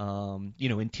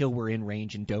 until we're in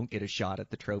range and don't get a shot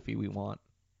at the trophy we want.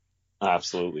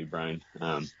 Absolutely, Brian.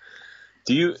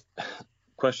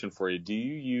 Question for you, do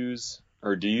you use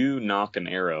or do you knock an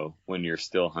arrow when you're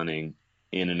still hunting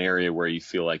in an area where you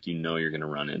feel like you're going to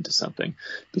run into something?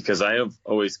 Because I have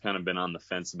always kind of been on the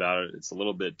fence about it. It's a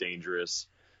little bit dangerous,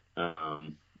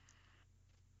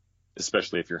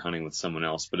 especially if you're hunting with someone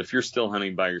else. But if you're still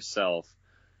hunting by yourself,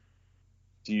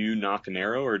 do you knock an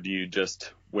arrow or do you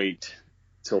just wait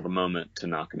till the moment to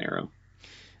knock an arrow?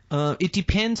 It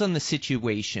depends on the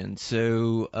situation.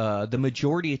 So the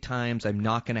majority of times I'm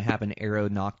not going to have an arrow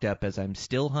knocked up as I'm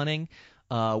still hunting.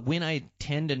 When I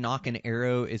tend to knock an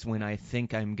arrow is when I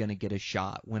think I'm going to get a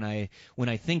shot. When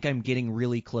I think I'm getting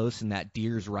really close and that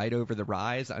deer's right over the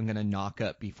rise, I'm going to knock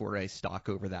up before I stalk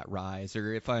over that rise.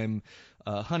 Or if I'm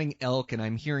hunting elk and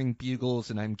I'm hearing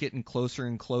bugles and I'm getting closer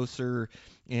and closer,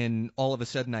 and all of a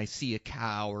sudden I see a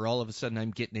cow, or all of a sudden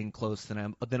I'm getting in close,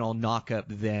 then I'll knock up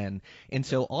then. And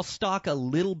so I'll stalk a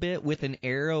little bit with an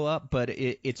arrow up, but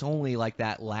it's only like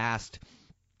that last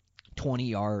 20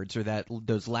 yards or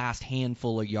those last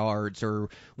handful of yards, or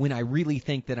when I really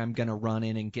think that I'm going to run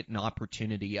in and get an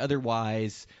opportunity.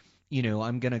 Otherwise,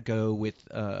 I'm going to go with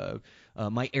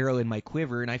my arrow in my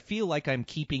quiver, and I feel like I'm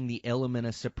keeping the element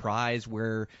of surprise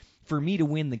where for me to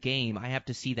win the game, I have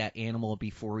to see that animal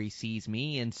before he sees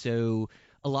me. And so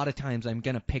a lot of times I'm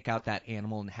going to pick out that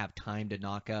animal and have time to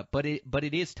knock up. But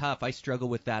it is tough. I struggle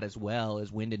with that as well,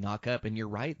 as when to knock up. And you're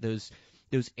right, those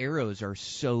arrows are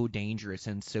so dangerous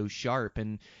and so sharp.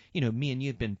 And, me and you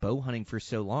have been bow hunting for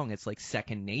so long, it's like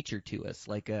second nature to us.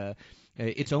 Like,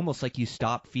 it's almost like you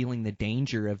stop feeling the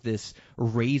danger of this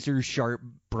razor sharp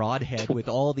broadhead with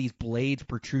all these blades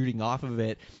protruding off of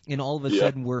it. And all of a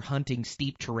sudden we're hunting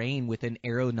steep terrain with an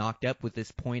arrow knocked up with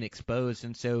this point exposed.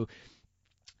 And so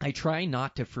I try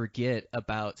not to forget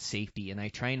about safety, and I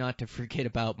try not to forget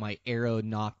about my arrow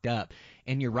knocked up.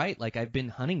 And you're right, like I've been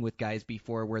hunting with guys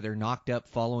before where they're knocked up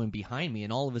following behind me,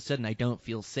 and all of a sudden I don't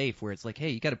feel safe, where it's like, hey,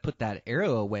 you got to put that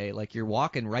arrow away, like you're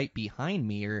walking right behind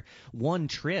me, or one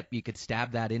trip you could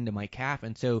stab that into my calf.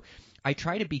 And so I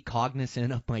try to be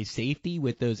cognizant of my safety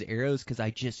with those arrows, because I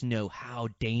just know how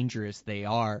dangerous they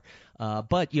are.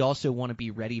 But you also want to be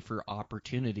ready for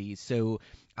opportunities. So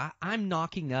I'm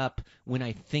knocking up when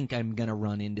I think I'm going to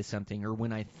run into something, or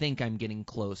when I think I'm getting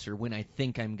close, or when I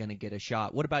think I'm going to get a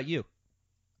shot. What about you?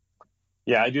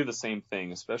 Yeah, I do the same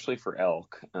thing, especially for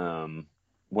elk.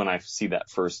 when I see that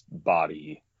first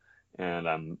body and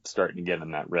I'm starting to get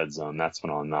in that red zone, that's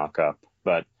when I'll knock up.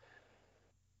 But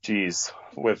geez,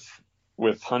 with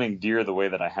hunting deer the way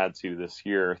that I had to this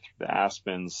year, through the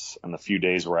aspens and the few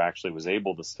days where I actually was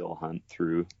able to still hunt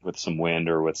through with some wind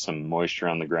or with some moisture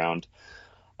on the ground,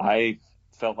 I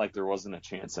felt like there wasn't a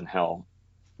chance in hell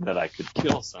that I could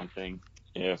kill something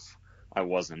if I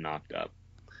wasn't knocked up.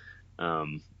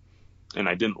 And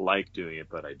I didn't like doing it,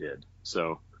 but I did.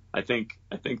 So I think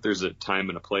there's a time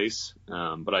and a place,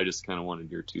 but I just kind of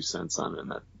wanted your 2 cents on it,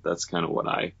 and that's kind of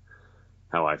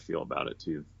how I feel about it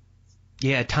too.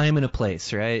 Yeah, time and a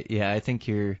place, right? Yeah, I think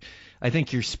you're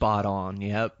spot on.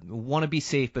 Yep. Want to be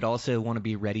safe, but also want to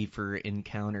be ready for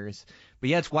encounters. But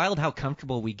yeah, it's wild how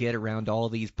comfortable we get around all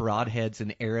these broadheads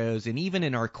and arrows, and even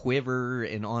in our quiver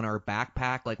and on our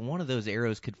backpack, like one of those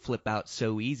arrows could flip out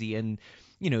so easy. And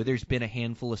there's been a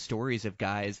handful of stories of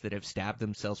guys that have stabbed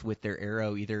themselves with their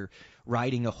arrow, either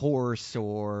riding a horse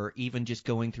or even just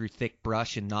going through thick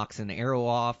brush and knocks an arrow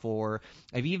off. Or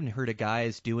I've even heard of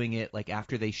guys doing it like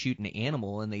after they shoot an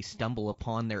animal and they stumble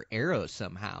upon their arrow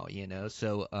somehow,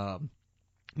 So,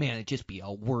 man, it'd just be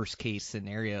a worst case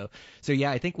scenario. So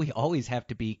yeah, I think we always have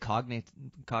to be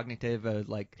cognitive,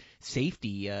 like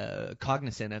safety,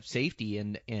 cognizant of safety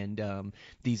and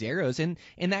these arrows, and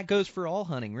that goes for all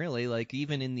hunting really. Like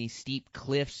even in these steep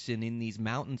cliffs and in these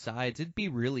mountainsides, it'd be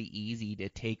really easy to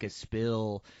take a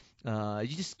spill. You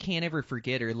just can't ever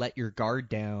forget or let your guard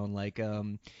down. Like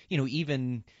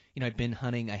even. I've been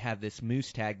hunting. I have this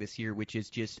moose tag this year, which is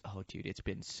just, oh, dude, it's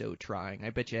been so trying.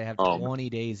 I bet you I have 20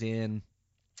 days in.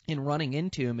 And running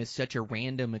into him is such a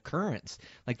random occurrence.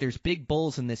 Like there's big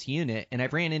bulls in this unit, and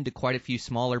I've ran into quite a few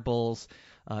smaller bulls.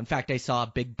 In fact, I saw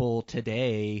a big bull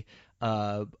today,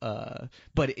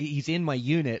 but he's in my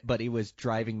unit, but he was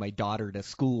driving my daughter to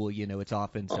school. It's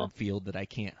often some field that I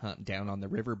can't hunt down on the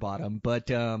river bottom. But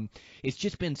it's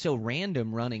just been so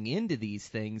random running into these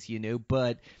things,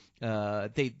 but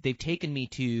they've taken me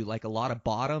to like a lot of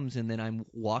bottoms, and then I'm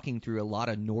walking through a lot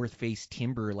of north face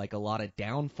timber, like a lot of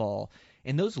downfall.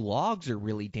 And those logs are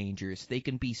really dangerous. They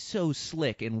can be so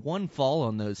slick, and one fall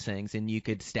on those things and you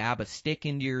could stab a stick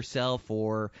into yourself,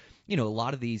 or a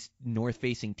lot of these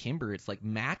north-facing timber, it's like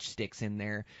matchsticks in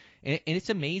there. And it's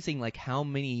amazing like how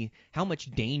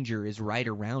much danger is right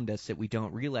around us that we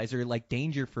don't realize. Or like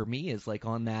danger for me is like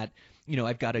on that,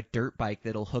 I've got a dirt bike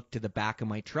that'll hook to the back of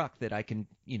my truck that I can,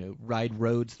 ride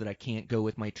roads that I can't go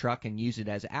with my truck and use it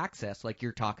as access, like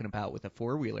you're talking about with a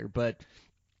four-wheeler. But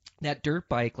that dirt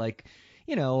bike, like,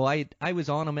 I was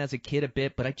on them as a kid a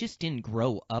bit, but I just didn't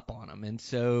grow up on them. And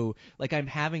so, like, I'm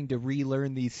having to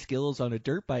relearn these skills on a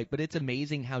dirt bike, but it's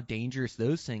amazing how dangerous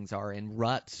those things are in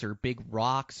ruts or big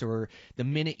rocks, or the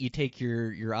minute you take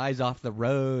your eyes off the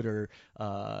road, or,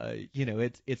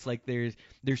 it's like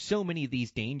there's so many of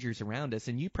these dangers around us.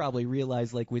 And you probably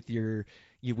realize, like, with your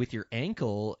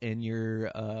ankle and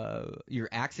your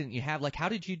accident you have, like, how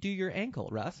did you do your ankle,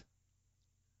 Russ?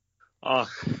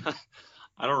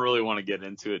 I don't really want to get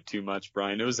into it too much,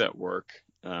 Brian. It was at work.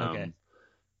 Okay.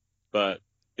 But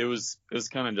it was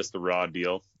kind of just a raw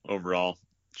deal overall.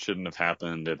 Shouldn't have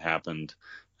happened. It happened.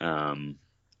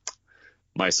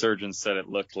 My surgeon said it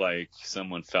looked like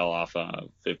someone fell off a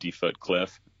 50-foot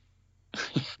cliff.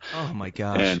 Oh my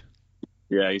gosh. And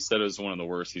yeah, he said it was one of the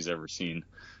worst he's ever seen.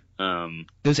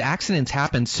 Those accidents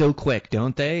happen so quick,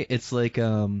 don't they? It's like,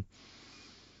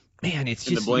 man, it's just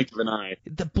in the blink of an eye.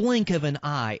 The blink of an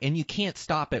eye, and you can't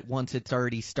stop it once it's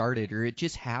already started, or it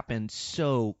just happens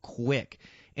so quick.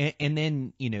 And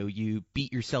then, you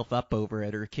beat yourself up over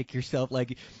it or kick yourself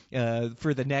like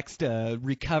for the next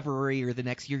recovery or the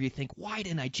next year. You think, why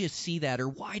didn't I just see that, or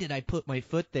why did I put my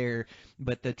foot there?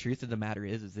 But the truth of the matter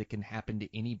is it can happen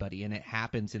to anybody, and it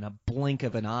happens in a blink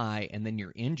of an eye, and then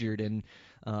you're injured. And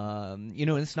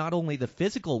it's not only the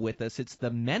physical with us, it's the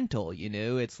mental.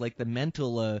 It's like the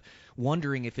mental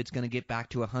wondering if it's going to get back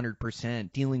to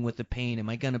 100%, dealing with the pain. Am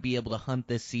I going to be able to hunt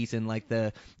this season? Like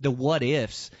the what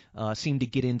ifs seem to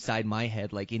get inside my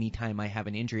head, like anytime I have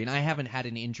an injury. And I haven't had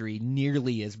an injury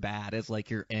nearly as bad as like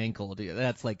your ankle. Dude,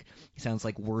 that's like, sounds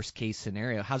like worst case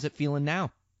scenario. How's it feeling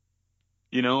now?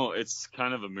 It's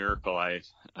kind of a miracle. I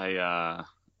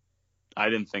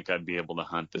didn't think I'd be able to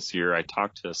hunt this year. I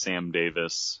talked to Sam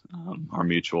Davis, our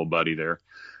mutual buddy there,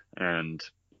 and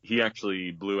he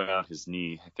actually blew out his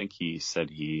knee. I think he said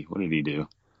what did he do?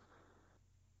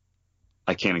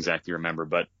 I can't exactly remember,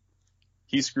 but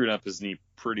he screwed up his knee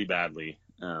pretty badly.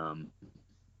 I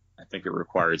think it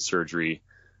required surgery.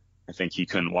 I think he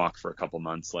couldn't walk for a couple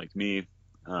months like me.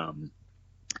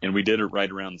 And we did it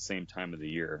right around the same time of the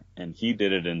year. And he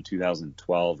did it in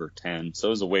 2012 or 10. So it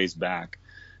was a ways back.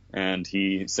 And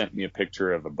he sent me a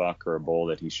picture of a buck or a bull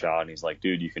that he shot, and he's like,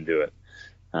 dude, you can do it.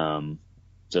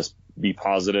 Just be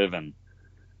positive and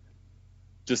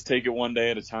just take it one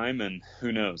day at a time, and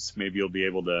who knows, maybe you'll be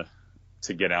able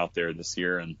to get out there this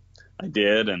year. And I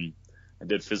did, and I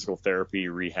did physical therapy,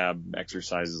 rehab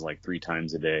exercises like 3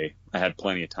 times a day. I had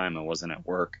plenty of time. I wasn't at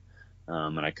work,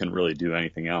 and I couldn't really do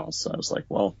anything else. So I was like,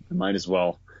 well, I might as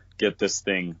well get this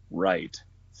thing right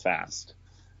fast.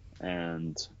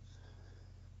 And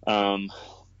when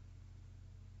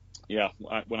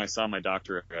I saw my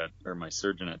doctor or my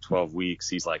surgeon at 12 weeks,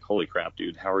 he's like, holy crap,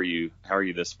 dude, how are you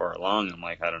this far along? I'm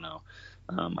like, I don't know.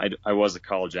 I was a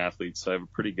college athlete, so I have a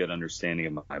pretty good understanding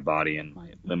of my body and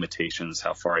my limitations,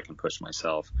 how far I can push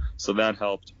myself. So that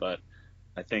helped, but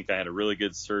I think I had a really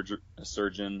good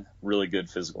surgeon, really good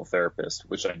physical therapist,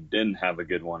 which I didn't have a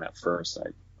good one at first.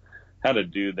 I had a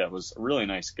dude that was a really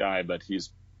nice guy, but he's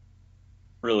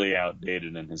really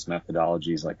outdated in his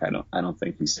methodologies. Like, I don't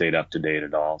think he stayed up to date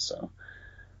at all. So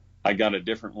I got a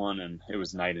different one, and it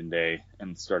was night and day,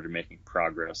 and started making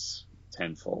progress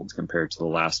tenfold compared to the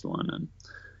last one. And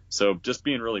so just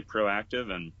being really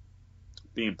proactive and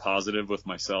being positive with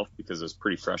myself, because it was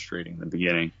pretty frustrating in the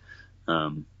beginning.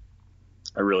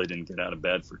 I really didn't get out of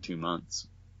bed for 2 months.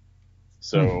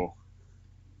 So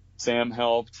Sam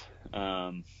helped.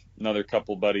 Another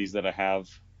couple buddies that I have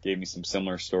gave me some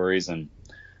similar stories, and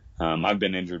I've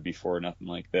been injured before, nothing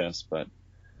like this, but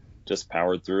just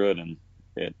powered through it,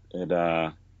 and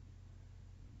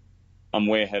I'm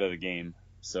way ahead of the game,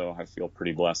 so I feel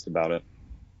pretty blessed about it.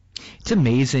 It's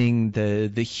amazing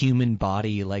the human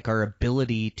body, like our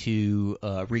ability to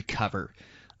recover.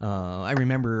 I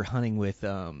remember hunting with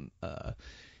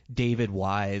David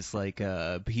Wise, like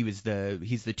he's the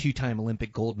 2-time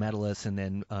Olympic gold medalist, and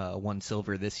then won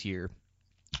silver this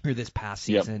past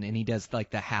season. Yep. And he does like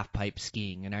the half pipe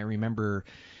skiing. And I remember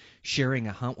sharing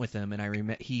a hunt with him, and I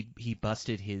remember he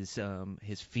busted his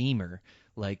femur,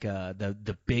 like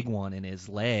the big one in his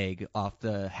leg, off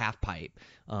the half pipe.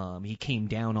 He came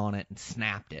down on it and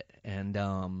snapped it. And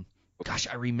gosh,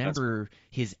 I remember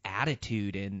his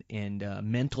attitude and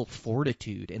mental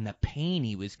fortitude and the pain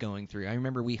he was going through. I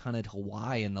remember we hunted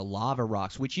Hawaii and the lava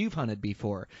rocks, which you've hunted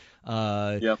before.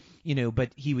 Yep.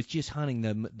 But he was just hunting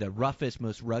the roughest,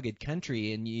 most rugged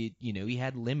country, and he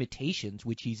had limitations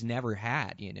which he's never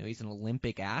had. He's an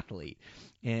Olympic athlete,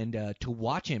 and to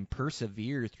watch him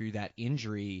persevere through that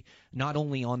injury, not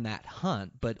only on that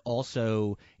hunt but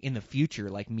also in the future,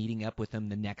 like meeting up with him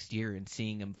the next year and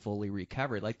seeing him fully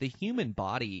recovered. Like, the human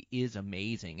body is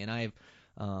amazing, and I've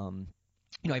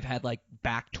had like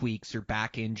back tweaks or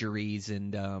back injuries,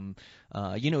 and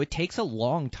it takes a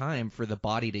long time for the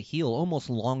body to heal, almost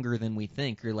longer than we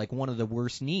think. Or like, one of the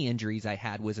worst knee injuries I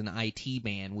had was an IT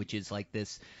band, which is like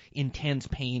this intense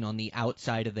pain on the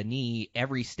outside of the knee.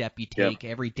 Every step you take,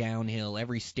 every downhill,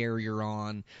 every stair you're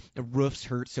on, the roofs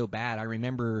hurt so bad. I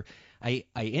remember I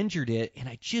injured it, and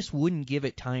I just wouldn't give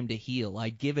it time to heal.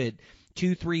 I'd give it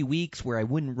 2-3 weeks where I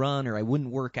wouldn't run or I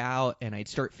wouldn't work out, and I'd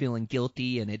start feeling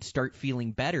guilty, and it'd start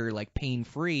feeling better, like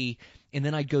pain-free, and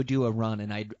then I'd go do a run,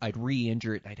 and I'd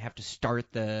re-injure it, and I'd have to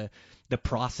start the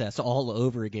process all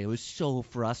over again. It was so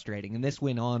frustrating, and this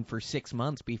went on for 6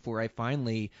 months before I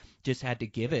finally just had to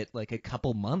give it like a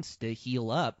couple months to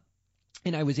heal up.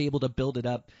 And I was able to build it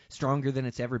up stronger than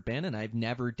it's ever been, and I've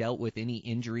never dealt with any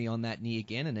injury on that knee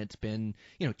again. And it's been,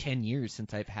 10 years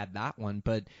since I've had that one.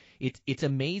 But it's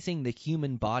amazing the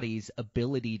human body's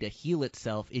ability to heal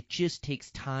itself. It just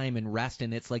takes time and rest,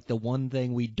 and it's like the one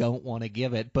thing we don't want to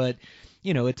give it. But,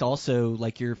 it's also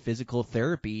like your physical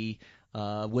therapy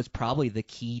was probably the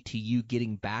key to you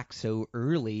getting back so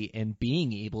early and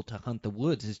being able to hunt the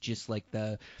woods. Is just like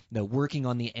the working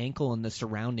on the ankle and the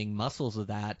surrounding muscles of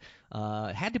that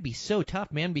had to be so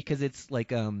tough, man, because it's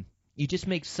like you just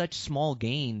make such small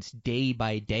gains day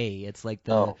by day. It's like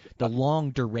the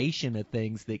long duration of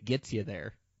things that gets you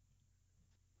there.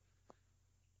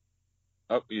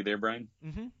 Oh, you there, Brian?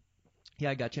 Mm-hmm.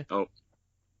 Yeah, I got you. Oh,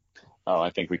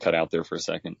 I think we cut out there for a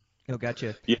second. Oh,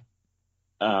 gotcha. Yeah.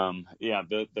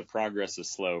 The progress is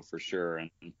slow for sure. And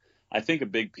I think a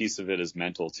big piece of it is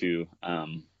mental too.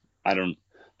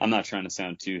 I'm not trying to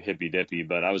sound too hippy dippy,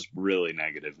 but I was really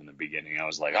negative in the beginning. I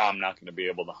was like, I'm not going to be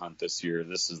able to hunt this year.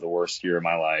 This is the worst year of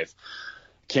my life.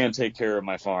 Can't take care of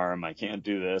my farm. I can't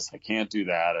do this. I can't do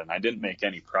that. And I didn't make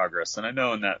any progress. And I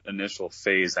know in that initial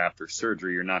phase after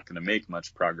surgery, you're not going to make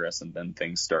much progress, and then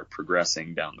things start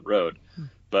progressing down the road.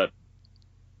 But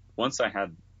once I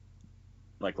had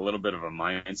like a little bit of a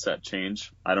mindset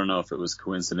change, I don't know if it was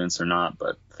coincidence or not,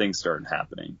 but things started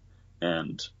happening.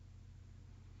 And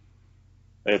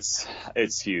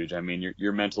It's huge. I mean,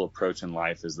 your mental approach in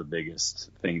life is the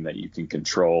biggest thing that you can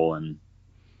control, and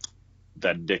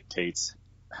that dictates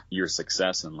your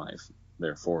success in life.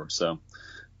 Therefore, so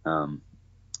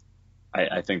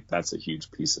I think that's a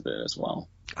huge piece of it as well.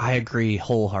 I agree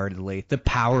wholeheartedly. The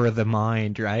power of the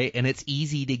mind, right? And it's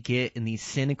easy to get in these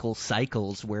cynical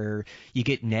cycles where you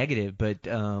get negative, but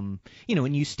and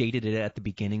you stated it at the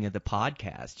beginning of the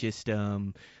podcast, just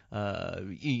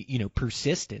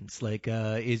persistence, like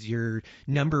is your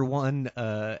number one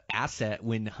asset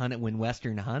when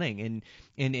Western hunting,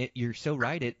 and you're so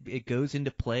right. It goes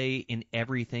into play in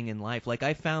everything in life. Like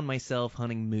I found myself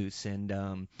hunting moose,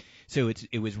 and so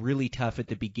it was really tough at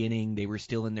the beginning. They were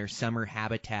still in their summer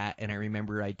habitat, and I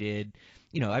remember I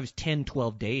was 10,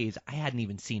 12 days. I hadn't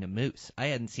even seen a moose. I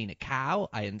hadn't seen a cow.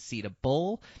 I hadn't seen a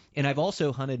bull. And I've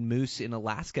also hunted moose in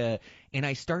Alaska, and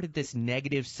I started this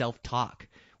negative self-talk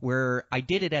where I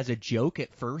did it as a joke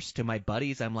at first to my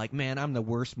buddies. I'm like, man, I'm the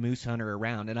worst moose hunter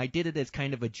around. And I did it as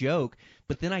kind of a joke,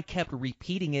 but then I kept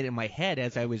repeating it in my head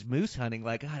as I was moose hunting,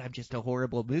 like, God, I'm just a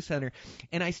horrible moose hunter.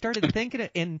 And I started thinking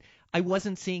it, and I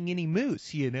wasn't seeing any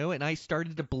moose, and I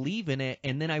started to believe in it,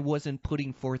 and then I wasn't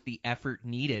putting forth the effort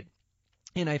needed.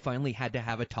 And I finally had to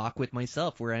have a talk with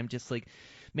myself where I'm just like,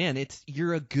 man,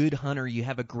 you're a good hunter. You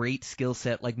have a great skill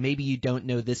set. Like maybe you don't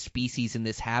know this species in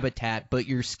this habitat, but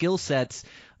your skill sets,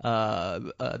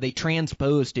 they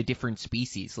transpose to different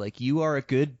species. Like you are a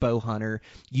good bow hunter.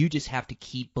 You just have to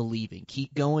keep believing,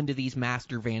 keep going to these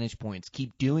master vantage points,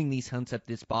 keep doing these hunts up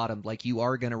this bottom. Like you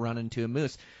are going to run into a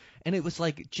moose. And it was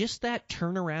like just that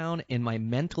turnaround in my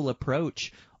mental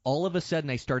approach. All of a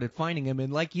sudden I started finding them,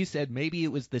 and like you said, maybe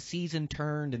it was the season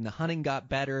turned and the hunting got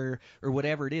better or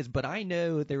whatever it is, but I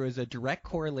know there was a direct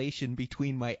correlation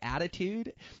between my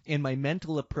attitude and my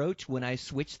mental approach. When I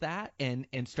switched that and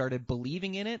started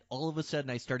believing in it, all of a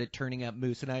sudden I started turning up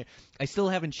moose, and I still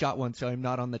haven't shot one, so I'm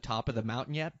not on the top of the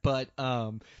mountain yet, but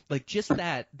like just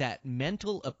that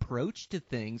mental approach to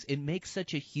things, it makes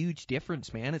such a huge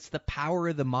difference, man. It's the power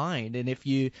of the mind, and if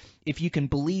you can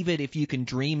believe it, if you can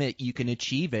dream it, you can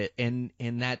achieve it, and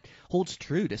that holds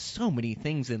true to so many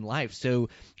things in life. So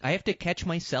I have to catch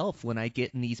myself when I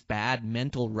get in these bad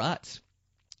mental ruts,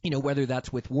 whether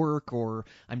that's with work or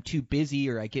I'm too busy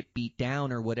or I get beat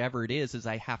down or whatever it is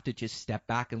I have to just step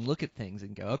back and look at things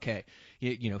and go, okay,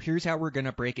 here's how we're going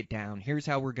to break it down. Here's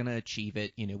how we're going to achieve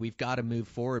it. We've got to move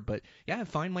forward. But yeah, I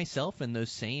find myself in those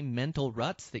same mental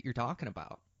ruts that you're talking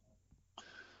about.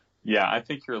 Yeah, I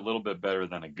think you're a little bit better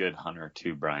than a good hunter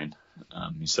too, Brian.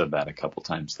 You said that a couple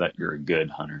times, that you're a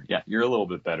good hunter. Yeah, you're a little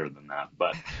bit better than that.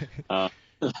 But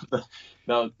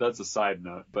no, that's a side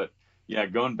note. But yeah,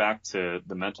 going back to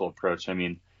the mental approach, I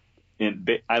mean,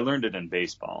 I learned it in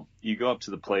baseball. You go up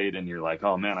to the plate and you're like,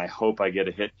 oh man, I hope I get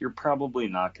a hit. You're probably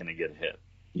not going to get a hit.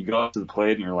 You go up to the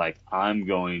plate and you're like, I'm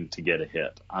going to get a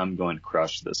hit. I'm going to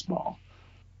crush this ball.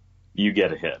 You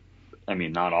get a hit. I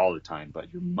mean, not all the time,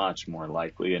 but you're much more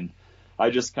likely. And I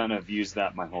just kind of used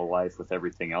that my whole life with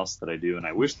everything else that I do. And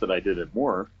I wish that I did it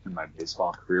more in my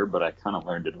baseball career, but I kind of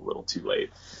learned it a little too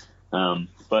late.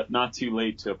 But not too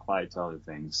late to apply it to other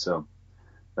things. So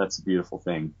that's a beautiful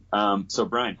thing. So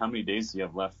Brian, how many days do you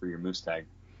have left for your moose tag?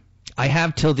 I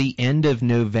have till the end of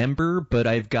November, but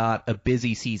I've got a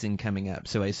busy season coming up.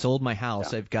 So I sold my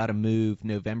house. Yeah. I've got to move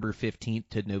November 15th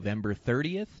to November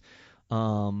 30th.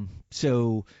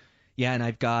 Yeah, and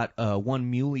I've got one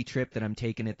muley trip that I'm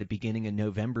taking at the beginning of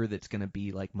November that's going to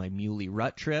be like my muley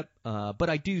rut trip. But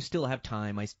I do still have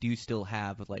time. I do still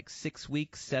have like 6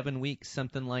 weeks, 7 weeks,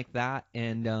 something like that.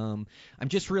 And I'm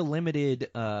just real limited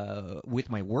with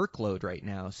my workload right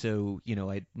now. So,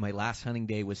 my last hunting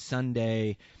day was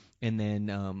Sunday. And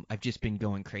then I've just been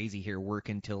going crazy here,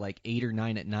 working till like 8 or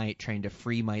 9 at night, trying to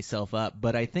free myself up.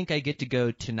 But I think I get to go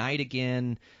tonight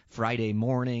again, Friday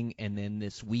morning, and then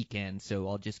this weekend. So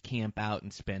I'll just camp out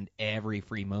and spend every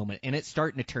free moment. And it's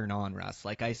starting to turn on, Russ.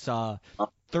 Like I saw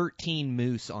 13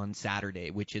 moose on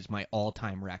Saturday, which is my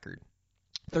all-time record.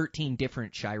 13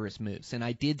 different Shiras moose. And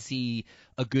I did see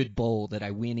a good bull that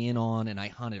I went in on, and I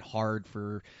hunted hard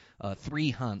for 3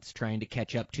 hunts trying to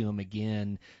catch up to him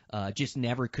again. Just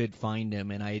never could find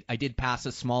him. And I did pass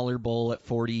a smaller bull at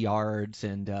 40 yards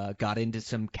and got into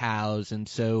some cows. And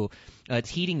so it's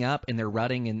heating up and they're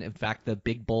rutting. And in fact, the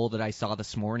big bull that I saw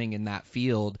this morning in that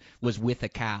field was with a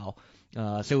cow.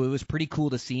 So it was pretty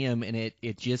cool to see him, and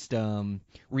it just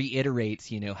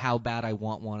reiterates, how bad I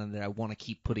want one and that I want to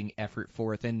keep putting effort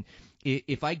forth. And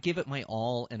if I give it my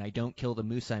all and I don't kill the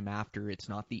moose I'm after, it's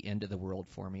not the end of the world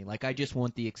for me. Like, I just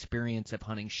want the experience of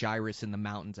hunting Shiras in the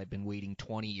mountains. I've been waiting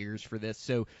 20 years for this.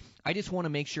 So I just want to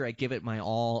make sure I give it my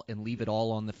all and leave it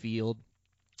all on the field.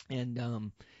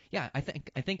 And yeah, I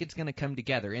think it's going to come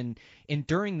together. And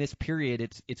during this period,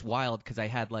 it's wild because I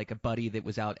had like a buddy that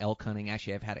was out elk hunting.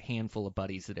 Actually, I've had a handful of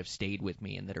buddies that have stayed with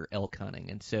me and that are elk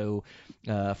hunting. And so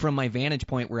from my vantage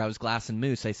point where I was glassing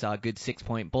moose, I saw a good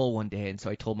 6-point bull one day. And so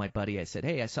I told my buddy, I said,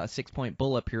 hey, I saw a 6-point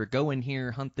bull up here. Go in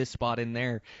here, hunt this spot in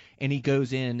there. And he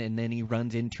goes in, and then he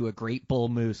runs into a great bull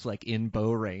moose like in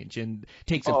bow range and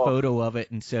takes a photo of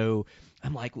it. And so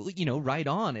I'm like, well, right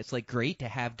on. It's like great to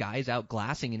have guys out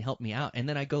glassing and help me out. And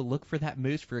then I go look for that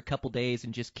moose for a couple days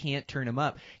and just can't turn him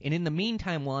up. And in the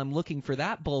meantime, while I'm looking for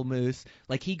that bull moose,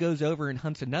 like he goes over and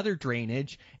hunts another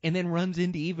drainage and then runs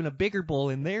into even a bigger bull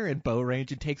in there in bow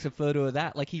range and takes a photo of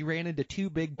that. Like he ran into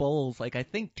 2 big bulls, like I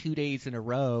think 2 days in a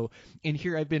row. And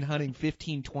here I've been hunting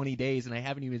 15, 20 days and I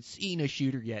haven't even seen a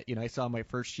shooter yet. I saw my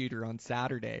first shooter on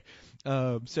Saturday.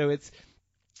 So it's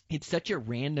such a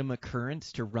random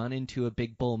occurrence to run into a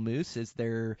big bull moose as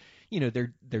their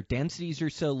densities are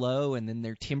so low and then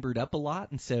they're timbered up a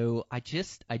lot. And so I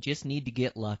just need to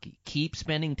get lucky. Keep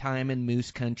spending time in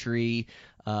moose country,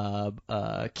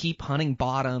 keep hunting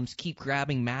bottoms, keep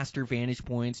grabbing master vantage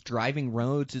points. Driving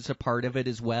roads is a part of it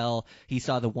as well. He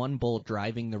saw the one bull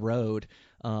driving the road.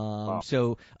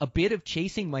 So a bit of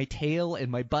chasing my tail, and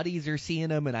my buddies are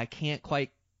seeing him and I can't quite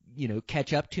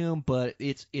catch up to him, but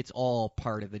it's all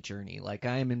part of the journey. Like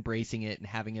I am embracing it and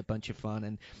having a bunch of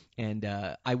fun, and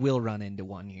I will run into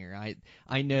one here.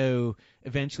 I know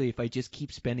eventually if I just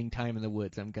keep spending time in the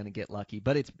woods, I'm going to get lucky,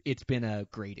 but it's been a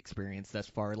great experience thus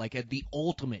far. Like the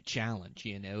ultimate challenge,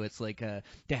 it's like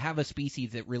to have a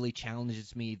species that really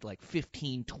challenges me like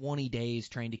 15, 20 days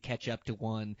trying to catch up to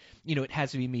one. It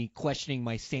has to be me questioning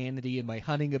my sanity and my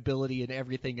hunting ability and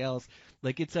everything else.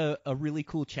 Like it's a really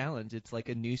cool challenge. It's like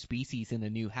a new species in a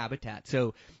new habitat.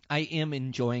 So I am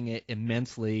enjoying it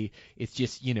immensely. It's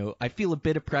just, I feel a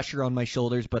bit of pressure on my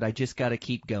shoulders, but I just got to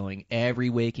keep going.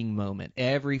 Every waking moment,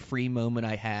 every free moment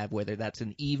I have, whether that's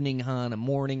an evening hunt, a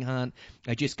morning hunt,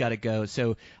 I just got to go.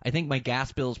 So I think my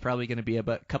gas bill is probably going to be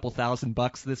about a couple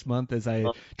 $1,000 this month as I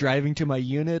driving to my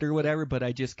unit or whatever, but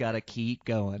I just got to keep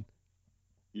going.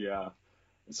 Yeah.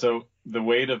 So the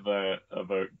weight of a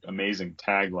amazing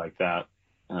tag like that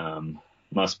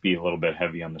must be a little bit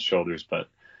heavy on the shoulders, but it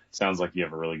sounds like you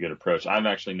have a really good approach. I've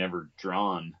actually never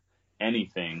drawn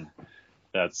anything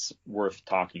that's worth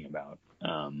talking about.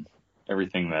 Every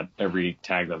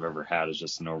tag I've ever had is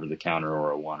just an over-the-counter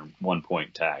or a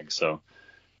one-point tag. So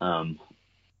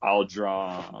I'll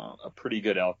draw a pretty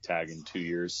good elk tag in 2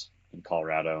 years in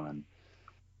Colorado, and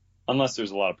unless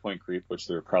there's a lot of point creep, which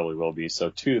there probably will be. So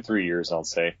 2 to 3 years, I'll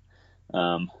say.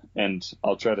 And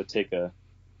I'll try to take a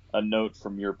note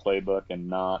from your playbook and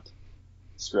not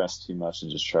stress too much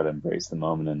and just try to embrace the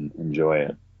moment and enjoy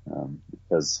it.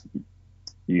 Because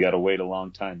you got to wait a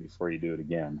long time before you do it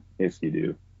again, if you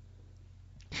do.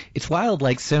 It's wild,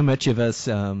 like so much of us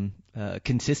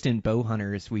consistent bow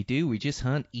hunters, we just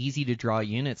hunt easy to draw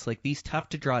units. Like these tough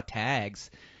to draw tags,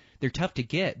 they're tough to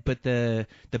get, but the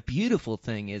beautiful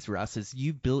thing is, Russ, is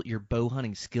you built your bow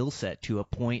hunting skill set to a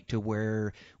point to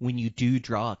where when you do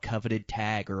draw a coveted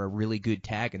tag or a really good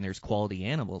tag and there's quality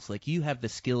animals, like you have the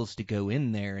skills to go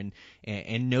in there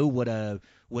and know what a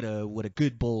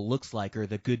good bull looks like, or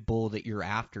the good bull that you're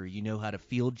after. You know how to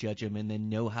field judge them and then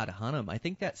know how to hunt them. I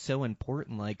think that's so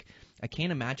important. Like I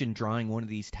can't imagine drawing one of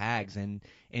these tags and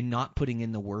not putting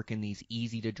in the work in these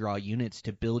easy to draw units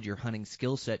to build your hunting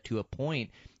skill set to a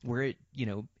point where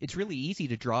it's really easy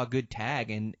to draw a good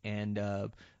tag and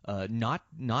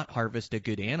not harvest a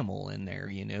good animal in there.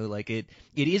 Like it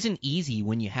isn't easy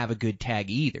when you have a good tag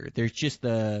either. There's just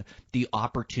the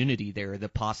opportunity there, the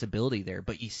possibility there,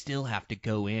 but you still have to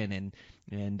go in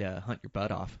and hunt your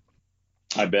butt off.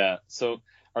 I bet. So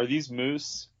are these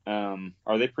moose,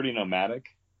 are they pretty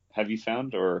nomadic, have you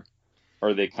found, or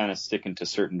are they kind of sticking to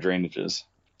certain drainages?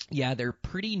 Yeah, they're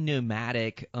pretty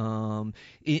nomadic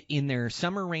in their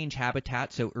summer range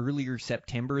habitat. So earlier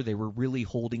September, they were really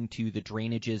holding to the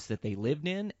drainages that they lived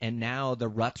in, and now the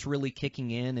rut's really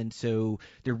kicking in, and so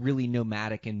they're really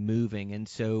nomadic and moving. And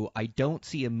so I don't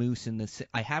see a moose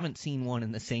I haven't seen one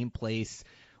in the same place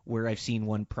where I've seen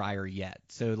one prior yet.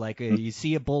 So like you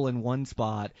see a bull in one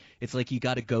spot, it's like you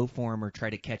got to go for him or try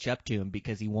to catch up to him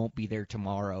because he won't be there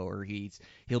tomorrow, or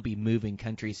he'll be moving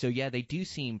country. So yeah, they do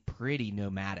seem pretty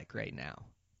nomadic right now.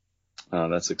 Oh,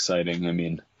 that's exciting. I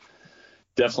mean,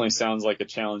 definitely sounds like a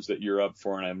challenge that you're up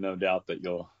for, and I have no doubt that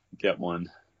you'll get one,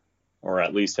 or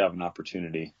at least have an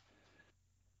opportunity.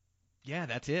 Yeah,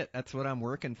 that's it. That's what I'm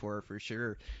working for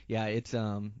sure. Yeah, it's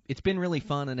been really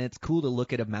fun, and it's cool to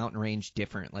look at a mountain range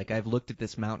different. Like I've looked at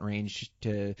this mountain range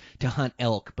to hunt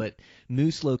elk, but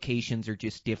moose locations are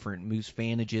just different. Moose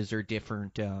vanages are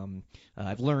different.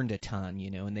 I've learned a ton,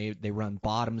 and they run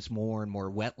bottoms more and more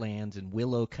wetlands and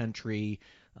willow country.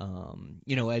 I'm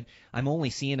only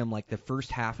seeing them like the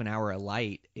first half an hour of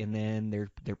light, and then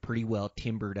they're pretty well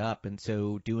timbered up, and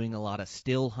so doing a lot of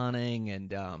still hunting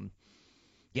and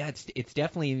yeah, it's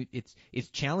definitely it's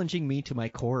challenging me to my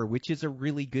core, which is a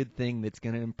really good thing that's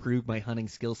going to improve my hunting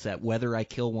skill set. Whether I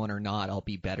kill one or not, I'll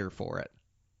be better for it.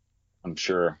 I'm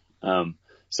sure.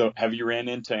 So have you ran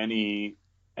into any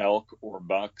elk or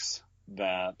bucks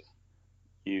that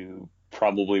you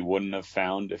probably wouldn't have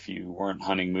found if you weren't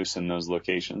hunting moose in those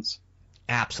locations?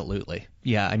 Absolutely.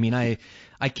 Yeah, I mean, I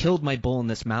killed my bull in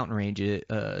this mountain range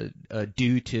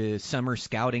due to summer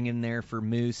scouting in there for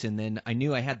moose, and then I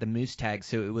knew I had the moose tag,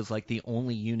 so it was like the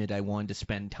only unit I wanted to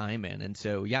spend time in. And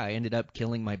so, yeah, I ended up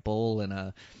killing my bull in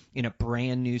a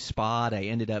brand new spot. I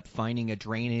ended up finding a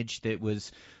drainage that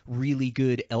was really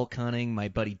good elk hunting. My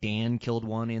buddy Dan killed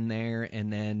one in there,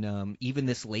 and then even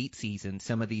this late season,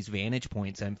 some of these vantage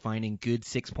points, I'm finding good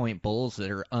 6-point bulls that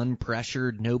are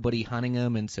unpressured, nobody hunting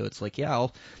them, and so it's like, yeah,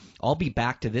 I'll be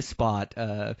back to this spot.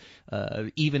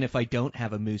 Even if I don't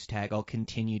have a moose tag, I'll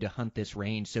continue to hunt this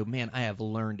range. So, man, I have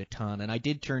learned a ton. And I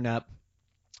did turn up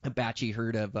a batchy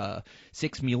herd of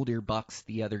 6 mule deer bucks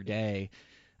the other day.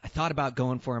 I thought about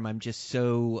going for them. I'm just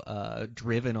so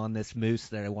driven on this moose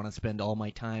that I want to spend all my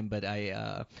time. But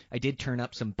I did turn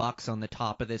up some bucks on the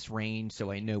top of this range,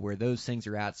 so I know where those things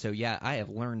are at. So, yeah, I have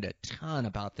learned a ton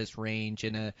about this range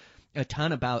and a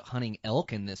ton about hunting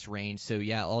elk in this range. So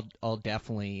yeah, I'll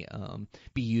definitely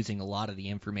be using a lot of the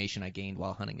information I gained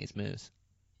while hunting these moose.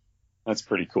 That's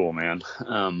pretty cool, man.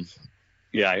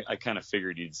 Yeah, I kind of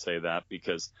figured you'd say that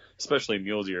because especially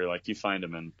mule deer, like you find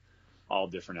them in all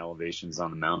different elevations on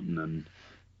the mountain,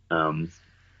 and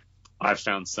I've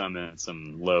found some in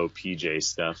some low PJ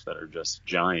stuff that are just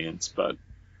giants, but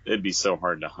it'd be so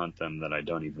hard to hunt them that I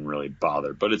don't even really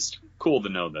bother. But it's cool to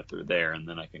know that they're there, and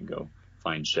then I can go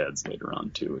find sheds later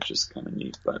on too, which is kind of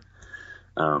neat. But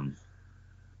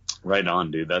right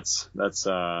on, dude. That's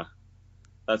a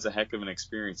heck of an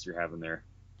experience you're having there.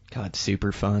 God,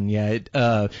 super fun. Yeah,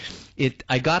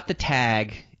 I got the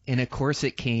tag, and of course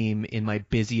it came in my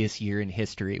busiest year in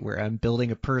history, where I'm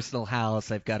building a personal house.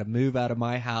 I've got to move out of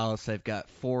my house. I've got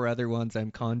 4 other ones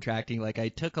I'm contracting. Like, I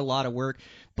took a lot of work,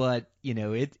 but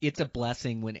it's a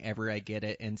blessing whenever I get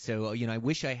it. And so I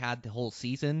wish I had the whole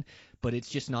season, but it's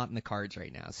just not in the cards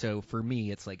right now. So for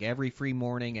me, it's like every free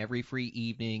morning, every free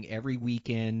evening, every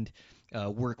weekend.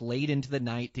 Work late into the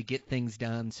night to get things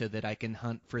done so that I can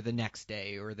hunt for the next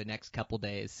day or the next couple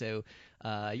days. So,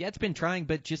 yeah, it's been trying,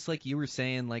 but just like you were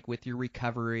saying, like with your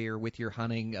recovery or with your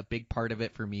hunting, a big part of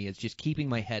it for me is just keeping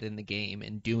my head in the game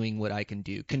and doing what I can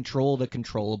do, control the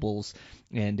controllables,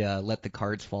 and let the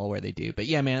cards fall where they do. But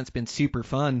yeah, man, it's been super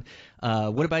fun.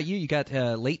 What about you? You got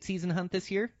a late season hunt this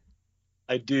year?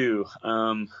 I do.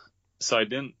 So I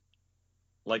didn't,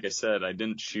 like I said, I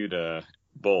didn't shoot a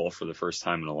bull for the first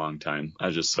time in a long time. I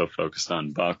was just so focused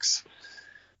on bucks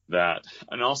that,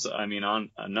 and also, I mean, on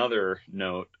another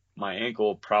note, my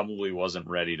ankle probably wasn't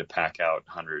ready to pack out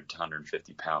 100 to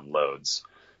 150 pound loads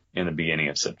in the beginning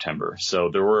of September. So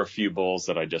there were a few bulls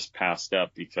that I just passed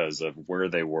up because of where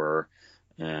they were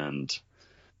and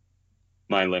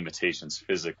my limitations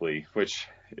physically, which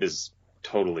is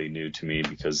totally new to me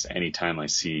because anytime I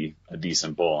see a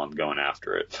decent bull, I'm going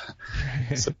after it.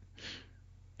 So,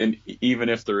 and even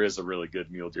if there is a really good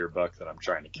mule deer buck that I'm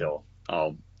trying to kill,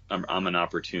 I'm an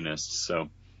opportunist. So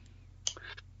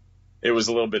it was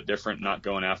a little bit different not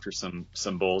going after some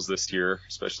bulls this year,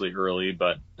 especially early,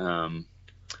 but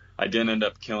I didn't end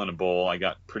up killing a bull. I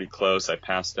got pretty close. I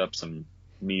passed up some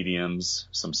mediums,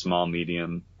 some small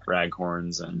medium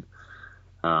raghorns, and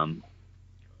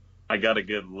I got a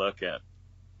good look at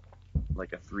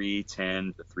like a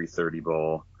 310 to 330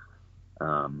 bull,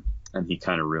 and he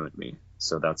kind of ruined me.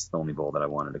 So that's the only bull that I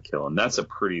wanted to kill. And that's a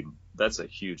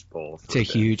huge bull. It's a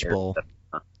huge bull.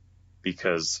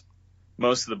 Because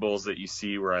most of the bulls that you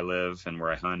see where I live and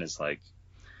where I hunt is like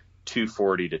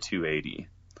 240 to 280.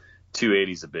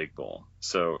 280 is a big bull.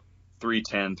 So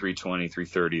 310, 320,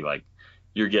 330, like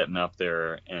you're getting up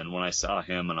there. And when I saw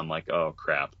him and I'm like, oh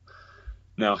crap,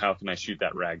 now how can I shoot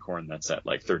that raghorn that's at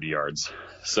like 30 yards?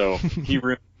 So he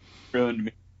ruined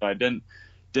me. I didn't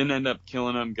end up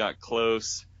killing him, got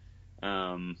close.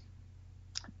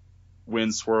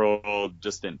 Wind swirl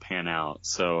just didn't pan out.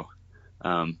 So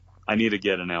I need to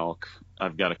get an elk.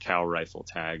 I've got a cow rifle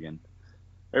tag, and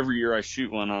every year I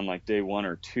shoot one on like day 1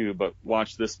 or 2, but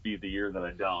watch this be the year that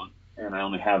I don't, and I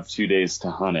only have 2 days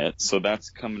to hunt it. So that's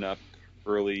coming up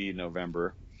early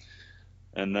November.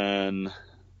 And then,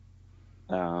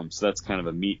 so that's kind of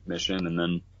a meat mission. And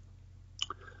then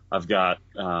I've got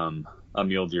a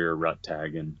mule deer rut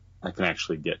tag, and I can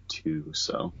actually get 2.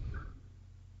 So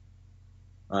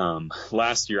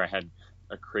last year I had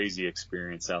a crazy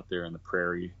experience out there in the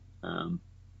prairie,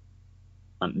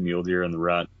 hunting mule deer in the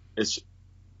rut.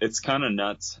 It's kind of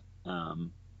nuts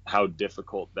how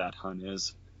difficult that hunt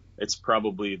is. It's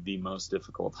probably the most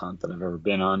difficult hunt that I've ever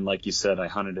been on. Like you said, I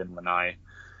hunted in Lanai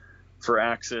for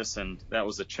Axis, and that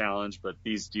was a challenge. But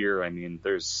these deer, I mean,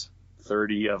 there's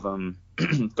 30 of them.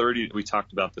 30. We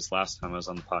talked about this last time I was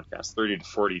on the podcast. 30 to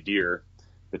 40 deer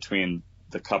between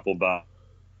the couple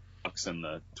bucks and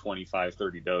the 25,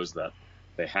 30 does that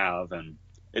they have, and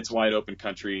it's wide open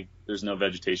country. There's no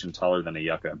vegetation taller than a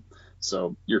yucca,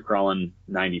 so you're crawling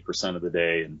 90% of the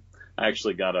day. And I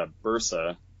actually got a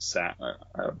bursitis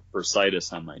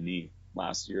on my knee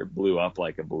last year. It blew up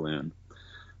like a balloon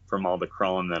from all the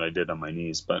crawling that I did on my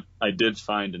knees. But I did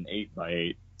find an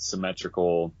 8x8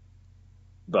 symmetrical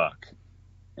buck,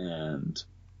 and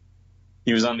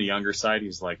he was on the younger side. He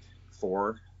was like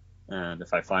 4, and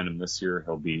if I find him this year,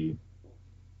 he'll be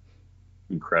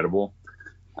incredible.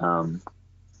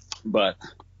 But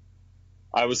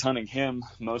I was hunting him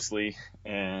mostly,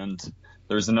 and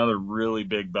there's another really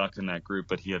big buck in that group,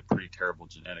 but he had pretty terrible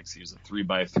genetics. He was a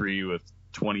 3x3 with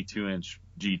 22-inch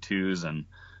G2s, and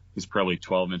he's probably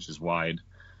 12 inches wide.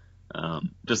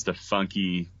 Just a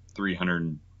funky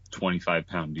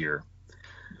 325-pound deer.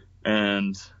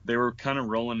 And they were kind of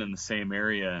rolling in the same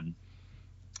area and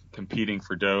competing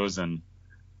for does, and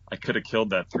I could have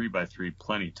killed that 3x3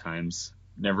 plenty of times.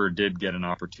 Never did get an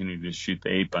opportunity to shoot the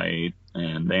 8x8,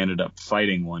 and they ended up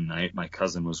fighting one night. My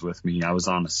cousin was with me. I was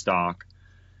on a stalk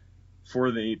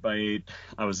for the 8x8.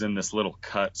 I was in this little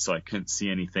cut, so I couldn't see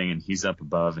anything, and he's up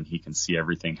above, and he can see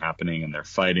everything happening, and they're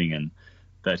fighting, and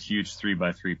that huge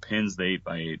 3x3 pins the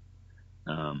 8x8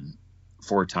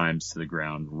 4 times to the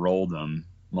ground, rolled them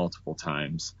multiple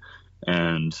times,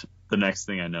 and the next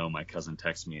thing I know, my cousin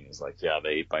texts me, and he's like, yeah, the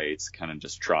 8x8's kind of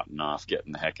just trotting off,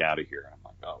 getting the heck out of here. I'm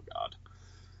like, oh, God.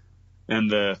 And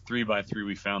the 3x3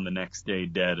 we found the next day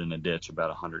dead in a ditch about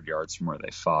 100 yards from where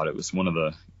they fought. It was one of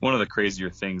the crazier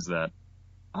things that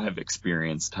I've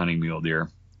experienced hunting mule deer.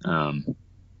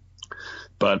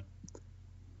 But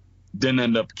didn't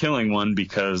end up killing one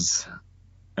because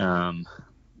the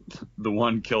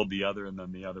one killed the other, and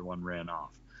then the other one ran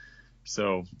off.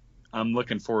 So I'm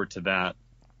looking forward to that.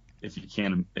 If you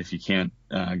can't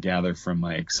gather from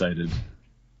my excited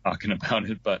talking about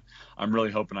it, but I'm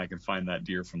really hoping I can find that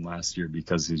deer from last year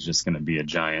because he's just going to be a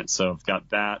giant. So I've got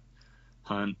that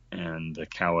hunt and the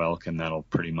cow elk, and that'll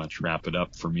pretty much wrap it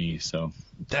up for me. So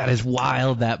that is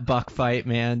wild, that buck fight,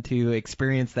 man, to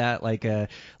experience that. Like a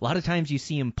lot of times you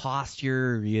see him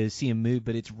posture, or you see him move,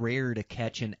 but it's rare to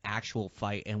catch an actual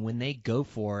fight. And when they go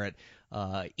for it,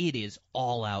 it is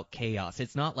all out chaos.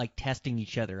 It's not like testing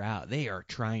each other out. They are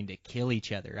trying to kill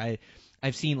each other.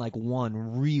 I've seen like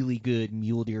one really good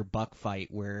mule deer buck fight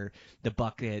where the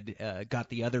buck had got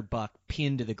the other buck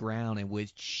pinned to the ground and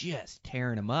was just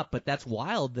tearing him up. But that's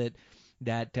wild that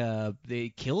they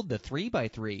killed the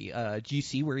 3x3. Do you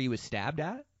see where he was stabbed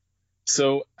at?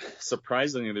 So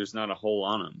surprisingly, there's not a hole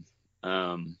on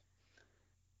him.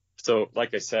 So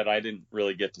like I said, I didn't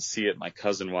really get to see it. My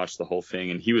cousin watched the whole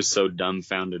thing, and he was so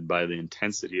dumbfounded by the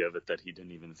intensity of it that he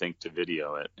didn't even think to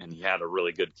video it. And he had a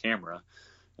really good camera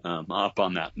up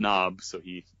on that knob, so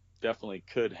he definitely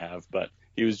could have, but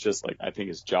he was just like, I think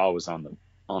his jaw was on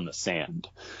the sand.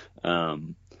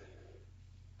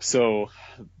 So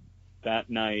that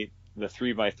night, the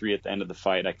 3x3 at the end of the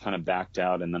fight, I kind of backed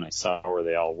out, and then I saw where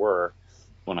they all were.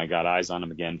 When I got eyes on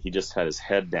him again, he just had his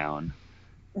head down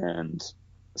and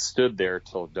stood there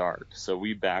till dark. So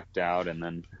we backed out, and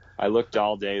then I looked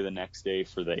all day the next day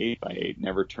for the 8x8,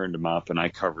 never turned him up, and I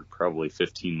covered probably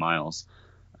 15 miles.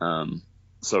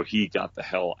 So he got the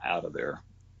hell out of there.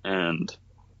 And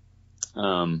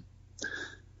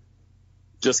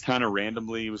just kind of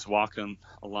randomly was walking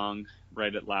along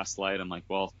right at last light. I'm like,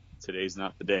 well, today's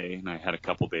not the day. And I had a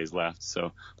couple days left.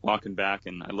 So walking back,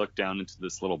 and I looked down into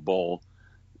this little bowl,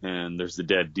 and there's the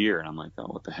dead deer. And I'm like, oh,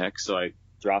 what the heck? So I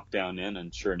dropped down in,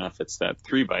 and sure enough, it's that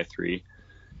 3x3.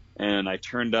 And I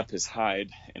turned up his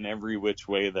hide in every which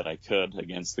way that I could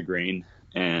against the grain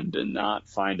and did not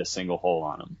find a single hole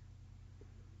on him.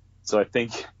 So I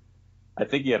think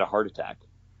he had a heart attack.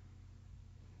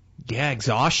 Yeah,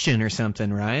 exhaustion or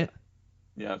something, right?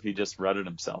 Yeah, he just rutted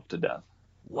himself to death.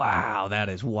 Wow, that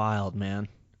is wild, man.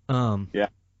 Yeah.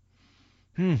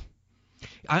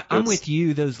 I'm with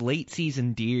you. Those late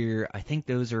season deer, I think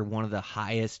those are one of the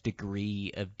highest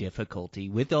degree of difficulty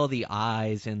with all the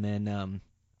eyes. And then,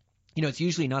 it's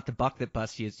usually not the buck that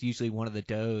busts you. It's usually one of the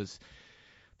does.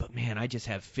 But, man, I just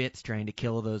have fits trying to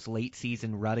kill those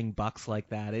late-season rutting bucks like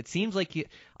that. It seems like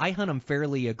I hunt them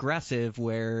fairly aggressive,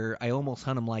 where I almost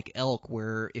hunt them like elk,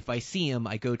 where if I see them,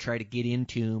 I go try to get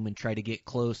into them and try to get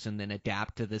close and then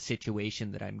adapt to the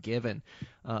situation that I'm given.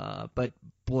 But,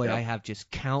 boy, I have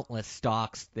just countless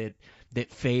stalks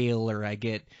that fail, or I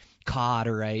get caught,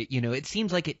 or it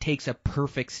seems like it takes a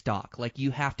perfect stalk. Like, you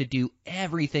have to do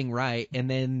everything right, and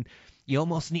then you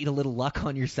almost need a little luck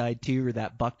on your side, too, or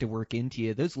that buck to work into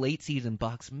you. Those late-season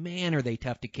bucks, man, are they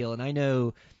tough to kill. And I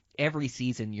know every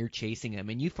season you're chasing them,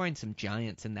 and you find some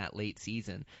giants in that late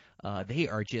season. They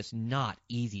are just not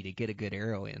easy to get a good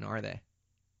arrow in, are they?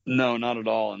 No, not at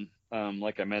all. And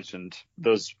like I mentioned,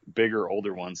 those bigger,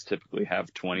 older ones typically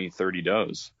have 20, 30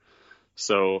 does.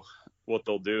 So what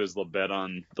they'll do is they'll bed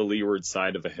on the leeward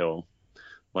side of a hill.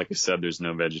 Like I said, there's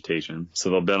no vegetation. So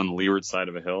they'll bed on the leeward side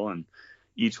of a hill, and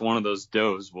each one of those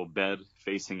does will bed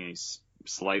facing a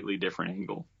slightly different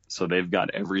angle. So they've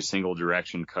got every single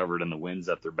direction covered, and the wind's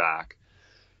at their back.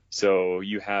 So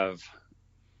you have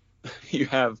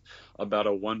about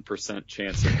a 1%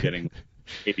 chance of getting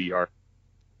 80 yards.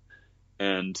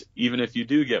 And even if you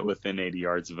do get within 80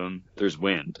 yards of them, there's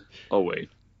wind. Oh, wait.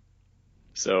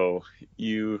 So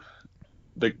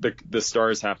the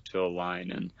stars have to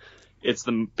align, and it's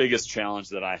the biggest challenge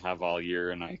that I have all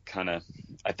year, and I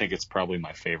think it's probably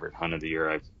my favorite hunt of the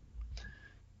year.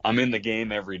 I'm in the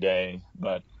game every day,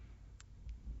 but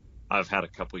I've had a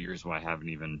couple years where I haven't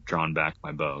even drawn back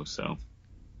my bow. So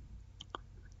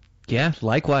yeah,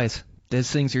 likewise. Those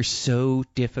things are so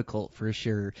difficult for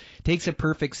sure. It takes a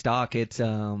perfect stalk. It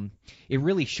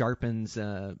really sharpens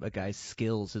a guy's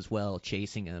skills as well,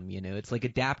 chasing them. It's like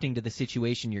adapting to the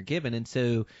situation you're given, and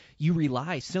so you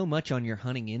rely so much on your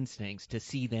hunting instincts to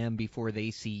see them before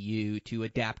they see you, to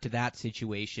adapt to that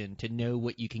situation, to know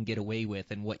what you can get away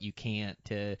with and what you can't,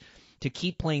 to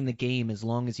keep playing the game as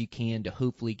long as you can to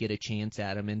hopefully get a chance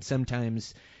at them. And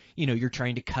sometimes you're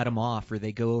trying to cut them off, or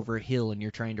they go over a hill and you're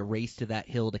trying to race to that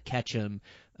hill to catch them.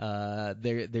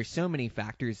 There's so many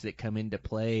factors that come into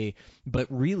play, but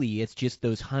really it's just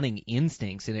those hunting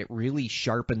instincts, and it really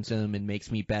sharpens them and makes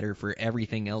me better for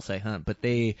everything else I hunt. But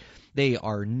they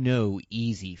are no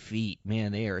easy feat,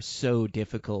 man. They are so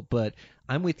difficult. But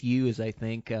I'm with you, as I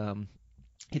think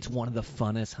it's one of the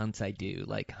funnest hunts I do.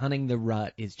 Like, hunting the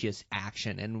rut is just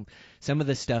action, and some of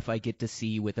the stuff I get to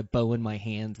see with a bow in my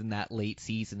hands in that late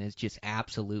season is just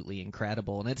absolutely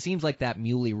incredible. And it seems like that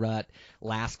muley rut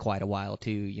lasts quite a while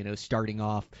too, starting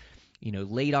off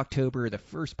late October, the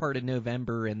first part of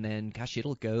November, and then gosh,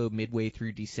 it'll go midway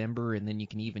through December, and then you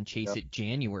can even chase it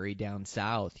January down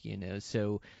south.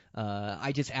 So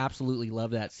I just absolutely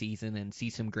love that season and see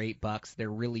some great bucks. They're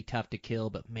really tough to kill,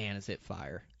 but man, is it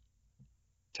fire.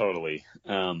 Totally.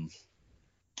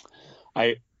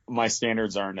 My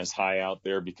standards aren't as high out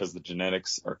there because the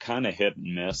genetics are kind of hit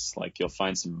and miss. Like, you'll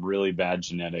find some really bad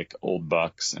genetic old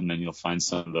bucks, and then you'll find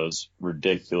some of those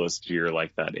ridiculous deer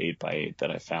like that 8x8 that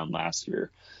I found last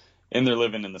year, and they're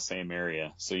living in the same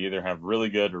area. So you either have really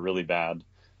good or really bad.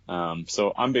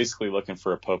 So I'm basically looking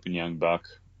for a Pope and Young buck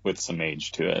with some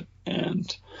age to it,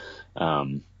 and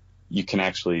you can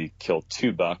actually kill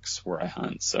 2 bucks where I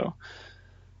hunt. So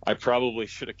I probably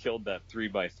should have killed that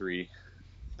 3x3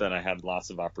 that I had lots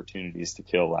of opportunities to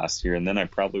kill last year, and then I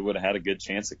probably would have had a good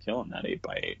chance of killing that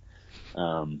 8x8.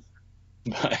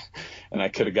 And I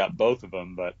could have got both of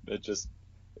them, but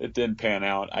it didn't pan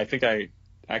out. I think I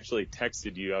actually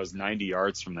texted you. I was 90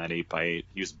 yards from that 8x8.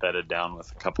 He was bedded down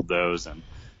with a couple does, and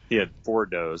he had 4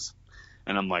 does.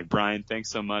 And I'm like, Brian, thanks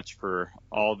so much for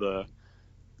all the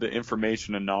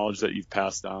information and knowledge that you've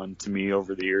passed on to me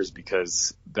over the years,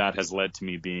 because that has led to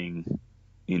me being,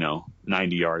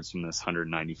 90 yards from this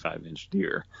 195-inch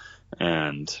deer,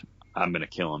 and I'm going to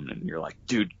kill him. And you're like,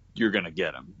 dude, you're going to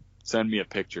get him. Send me a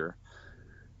picture.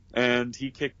 And he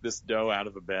kicked this doe out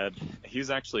of a bed. He was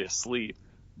actually asleep.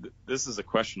 This is a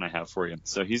question I have for you.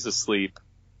 So he's asleep,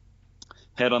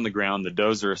 head on the ground. The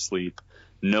does are asleep,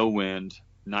 no wind,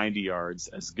 90 yards.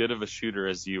 As good of a shooter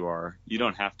as you are, you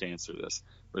don't have to answer this,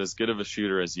 but as good of a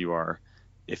shooter as you are,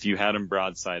 if you had him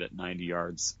broadside at 90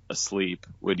 yards asleep,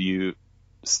 would you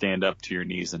stand up to your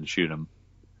knees and shoot him?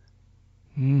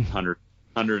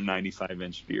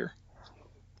 195-inch deer.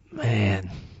 Man,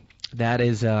 that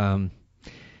is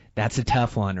that's a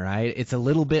tough one, right? It's a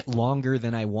little bit longer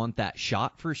than I want that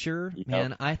shot for sure. Yep.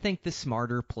 Man, I think the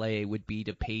smarter play would be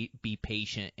to be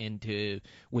patient and to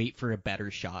wait for a better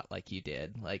shot like you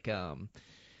did. Like,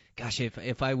 gosh,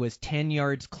 if I was 10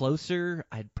 yards closer,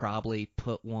 I'd probably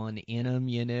put one in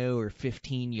them, or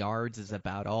 15 yards is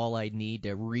about all I'd need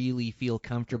to really feel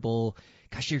comfortable.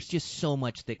 Gosh, there's just so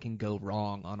much that can go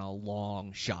wrong on a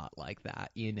long shot like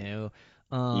that, Yep.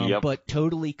 But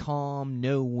totally calm,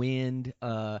 no wind.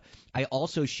 I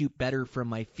also shoot better from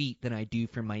my feet than I do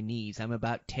from my knees. I'm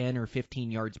about 10 or 15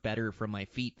 yards better from my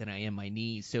feet than I am my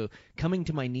knees. So coming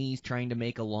to my knees, trying to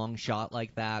make a long shot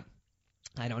like that,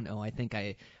 I don't know. I think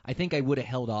I would have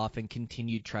held off and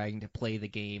continued trying to play the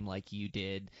game like you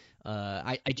did.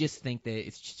 I just think that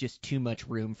it's just too much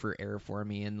room for error for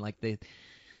me, and like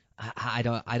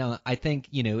I think,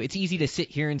 it's easy to sit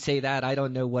here and say that. I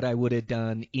don't know what I would have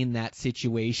done in that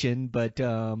situation, but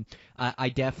I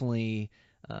definitely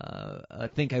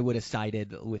think I would have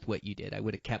sided with what you did. I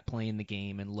would have kept playing the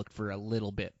game and looked for a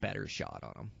little bit better shot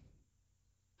on them.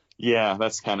 Yeah,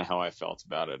 that's kind of how I felt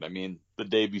about it. I mean, the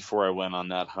day before I went on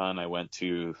that hunt, I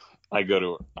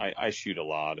shoot a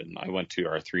lot, and I went to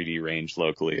our 3D range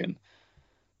locally, and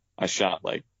I shot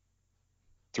like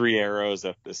 3 arrows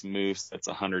at this moose that's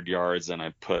 100 yards, and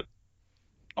I put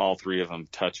all 3 of them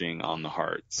touching on the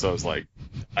heart. So it was like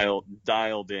I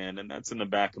dialed in, and that's in the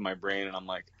back of my brain, and I'm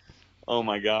like, oh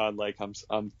my God, like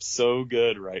I'm so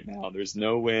good right now. There's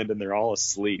no wind, and they're all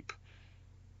asleep.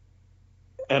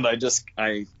 And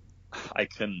I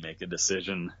couldn't make a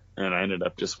decision, and I ended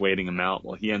up just waiting him out.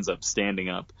 Well, he ends up standing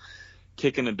up,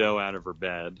 kicking a doe out of her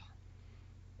bed,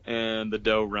 and the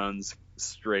doe runs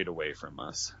straight away from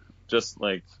us. Just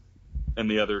like,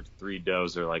 and the other 3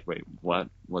 does are like, wait,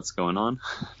 what's going on?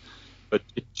 But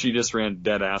she just ran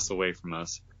dead ass away from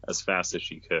us as fast as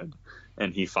she could.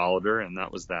 And he followed her, and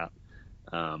that was that.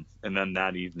 And then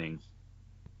that evening,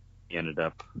 he ended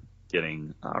up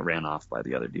getting ran off by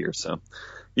the other deer. So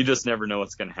you just never know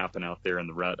what's going to happen out there in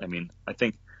the rut. I mean, I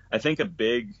think a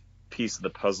big piece of the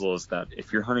puzzle is that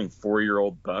if you're hunting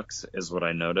 4-year-old bucks, is what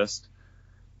I noticed,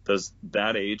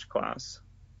 that age class,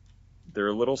 they're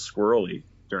a little squirrely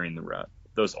during the rut.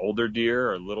 Those older deer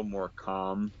are a little more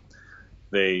calm.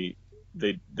 They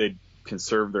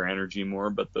conserve their energy more,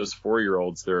 but those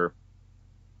 4-year-olds, they're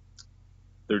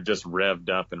just revved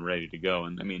up and ready to go.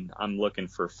 And I mean, I'm looking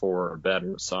for 4 or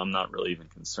better, so I'm not really even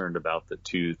concerned about the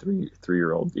 2,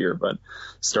 3-year-old deer. But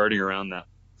starting around that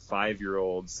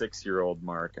 5-year-old, 6-year-old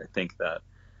mark, I think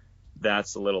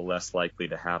that's a little less likely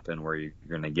to happen, where you're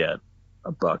going to get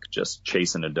a buck just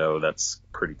chasing a doe that's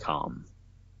pretty calm.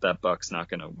 That buck's not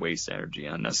going to waste energy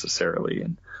unnecessarily.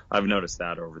 And I've noticed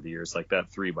that over the years. Like that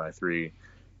 3x3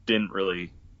 didn't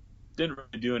really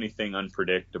do anything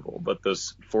unpredictable, but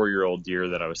those 4-year-old deer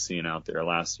that I was seeing out there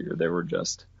last year, they were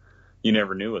just, you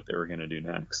never knew what they were going to do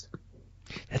next.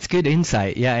 That's good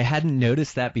insight. Yeah, I hadn't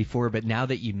noticed that before, but now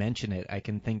that you mention it, I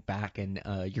can think back, and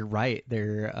you're right.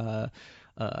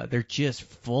 They're just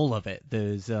full of it.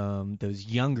 Those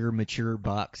younger, mature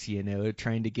bucks,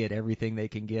 trying to get everything they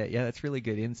can get. Yeah, that's really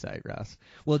good insight, Russ.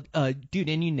 Well, dude,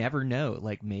 and you never know.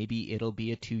 Like maybe it'll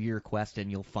be a 2-year quest, and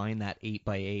you'll find that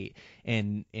 8x8,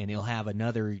 and you'll have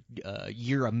another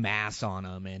year of mass on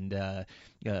them, and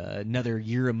another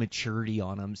year of maturity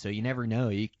on them. So you never know.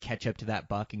 You catch up to that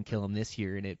buck and kill him this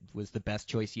year, and it was the best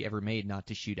choice you ever made not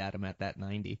to shoot at him at that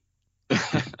 90.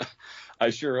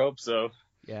 I sure hope so.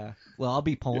 Yeah. Well, I'll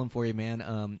be pulling for you,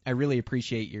 man. I really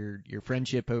appreciate your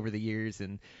friendship over the years,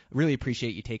 and really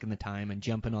appreciate you taking the time and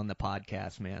jumping on the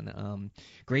podcast, man.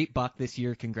 Great buck this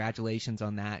year. Congratulations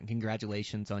on that, and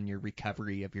congratulations on your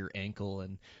recovery of your ankle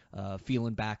and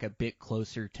feeling back a bit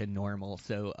closer to normal.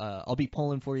 So I'll be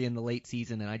pulling for you in the late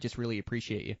season, and I just really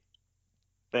appreciate you.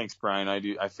 Thanks, Brian.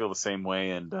 I feel the same way,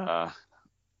 and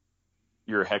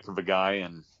you're a heck of a guy,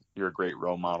 and you're a great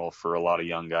role model for a lot of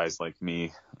young guys like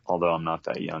me, although I'm not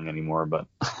that young anymore, but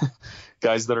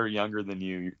guys that are younger than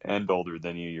you and older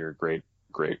than you, you're a great,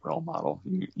 great role model.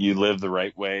 You live the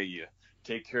right way. You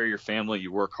take care of your family,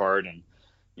 you work hard, and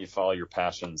you follow your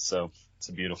passions. So it's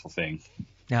a beautiful thing.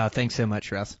 No, thanks so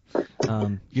much, Russ.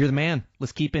 You're the man.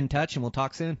 Let's keep in touch, and we'll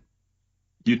talk soon.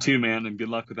 You too, man, and good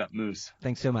luck with that moose.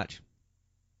 Thanks so much.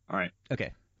 All right.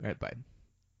 Okay. All right, bye.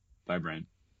 Bye, Brian.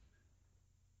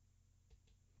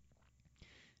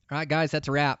 All right, guys, that's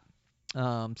a wrap.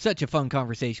 Such a fun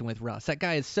conversation with Russ. That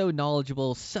guy is so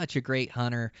knowledgeable, such a great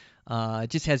hunter,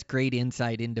 just has great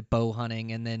insight into bow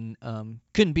hunting, and then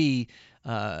couldn't be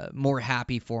more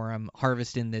happy for him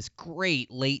harvesting this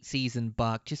great late season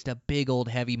buck, just a big old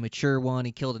heavy mature one.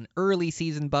 He killed an early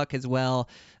season buck as well.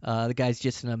 The guy's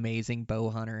just an amazing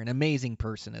bow hunter, an amazing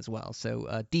person as well.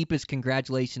 So deepest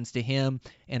congratulations to him,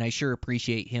 and I sure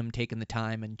appreciate him taking the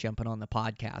time and jumping on the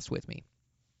podcast with me.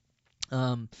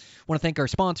 Want to thank our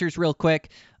sponsors real quick.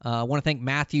 Want to thank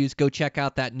Matthews. Go check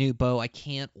out that new bow. I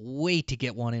can't wait to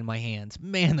get one in my hands.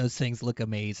 Man, those things look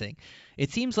amazing.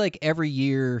 It seems like every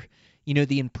year,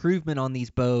 the improvement on these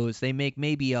bows, they make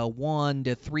maybe a 1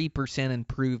 to 3%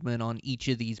 improvement on each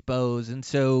of these bows. And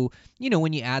so,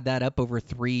 when you add that up over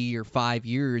 3 or 5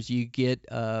 years, you get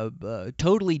a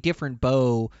totally different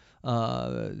bow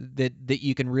that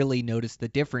you can really notice the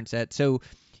difference at. So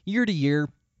year to year,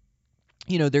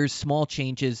 there's small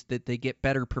changes that they get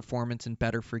better performance and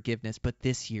better forgiveness, but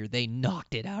this year they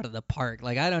knocked it out of the park.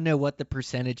 Like, I don't know what the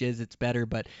percentage is it's better,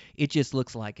 but it just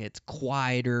looks like it's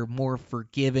quieter, more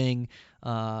forgiving,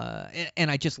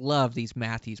 and I just love these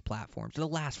Matthews platforms. The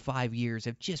last 5 years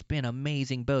have just been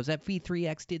amazing bows. That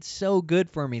V3X did so good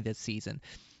for me this season.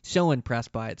 So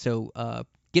impressed by it. So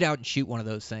get out and shoot one of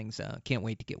those things. Can't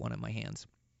wait to get one in my hands.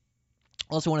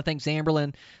 Also want to thank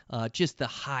Zamberlan, just the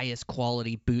highest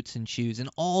quality boots and shoes, and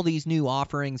all these new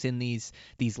offerings in these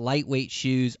lightweight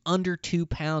shoes, under 2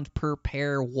 pounds per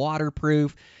pair,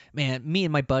 waterproof. Man, me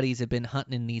and my buddies have been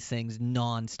hunting in these things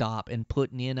nonstop and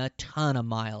putting in a ton of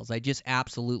miles. I just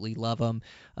absolutely love them.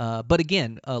 But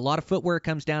again, a lot of footwear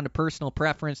comes down to personal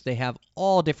preference. They have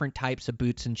all different types of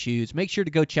boots and shoes. Make sure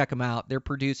to go check them out. They're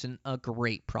producing a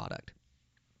great product.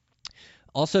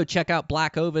 Also, check out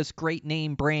Black Ovis, great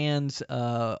name brands.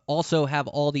 Also have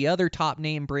all the other top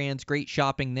name brands, great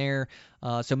shopping there.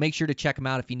 So make sure to check them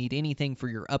out if you need anything for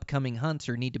your upcoming hunts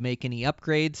or need to make any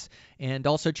upgrades. And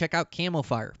also check out Camo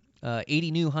Fire.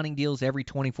 80 new hunting deals every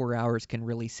 24 hours can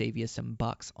really save you some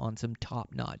bucks on some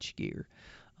top-notch gear.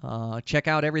 Check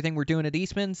out everything we're doing at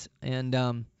Eastman's. And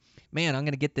man, I'm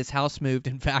going to get this house moved.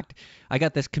 In fact, I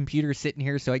got this computer sitting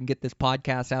here so I can get this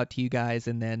podcast out to you guys,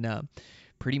 and then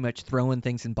pretty much throwing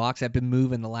things in box. I've been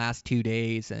moving the last 2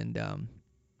 days, and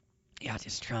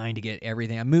just trying to get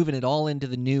everything. I'm moving it all into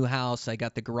the new house. I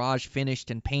got the garage finished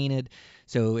and painted,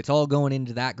 so it's all going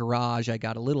into that garage. I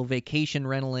got a little vacation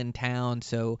rental in town,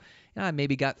 so I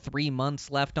maybe got 3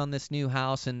 months left on this new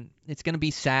house, and it's going to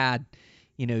be sad,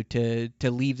 to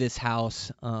leave this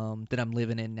house that I'm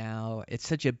living in now. It's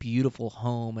such a beautiful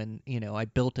home, and I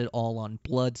built it all on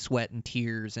blood, sweat, and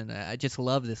tears, and I just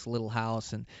love this little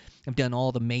house, and I've done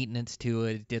all the maintenance to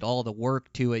it, did all the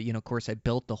work to it. Of course, I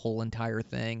built the whole entire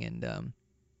thing, and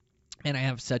I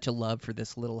have such a love for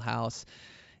this little house,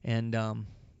 and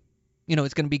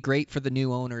it's going to be great for the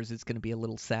new owners. It's going to be a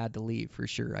little sad to leave for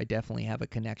sure. I definitely have a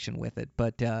connection with it,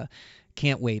 but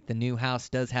can't wait. The new house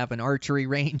does have an archery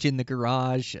range in the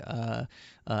garage.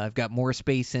 I've got more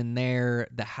space in there.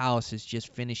 The house is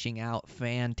just finishing out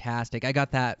fantastic. I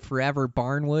got that forever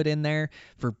barnwood in there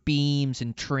for beams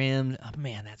and trim. Oh,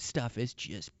 man, that stuff is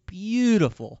just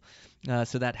beautiful.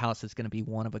 So that house is going to be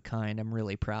one of a kind. I'm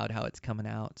really proud how it's coming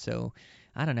out. So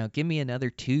I don't know, give me another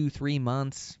 2-3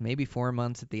 months, maybe 4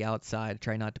 months at the outside.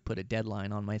 Try not to put a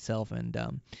deadline on myself, and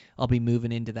I'll be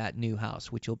moving into that new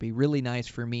house, which will be really nice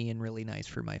for me and really nice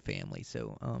for my family.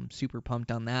 So super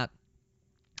pumped on that.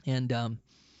 And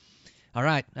all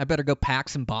right, I better go pack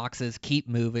some boxes, keep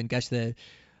moving. Gosh, the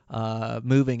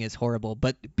moving is horrible.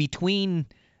 But between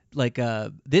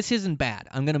this isn't bad.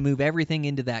 I'm going to move everything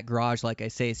into that garage, like I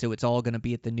say, so it's all going to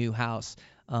be at the new house.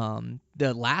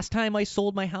 The last time I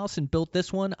sold my house and built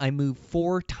this one, I moved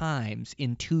 4 times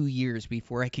in 2 years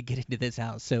before I could get into this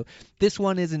house. So this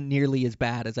one isn't nearly as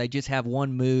bad, as I just have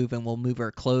one move, and we'll move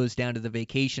our clothes down to the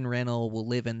vacation rental. We'll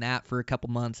live in that for a couple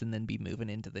months and then be moving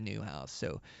into the new house.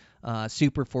 So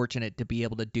super fortunate to be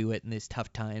able to do it in these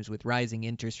tough times with rising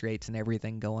interest rates and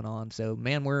everything going on. So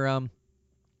man, we're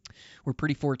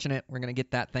pretty fortunate. We're going to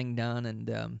get that thing done,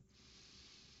 and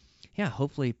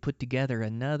hopefully put together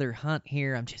another hunt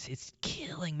here. It's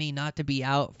killing me not to be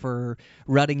out for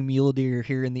rutting mule deer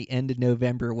here in the end of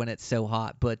November when it's so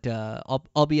hot, but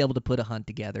I'll be able to put a hunt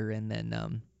together, and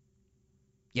then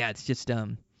it's just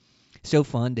so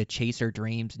fun to chase our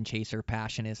dreams and chase our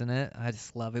passion, isn't it? I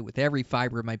just love it with every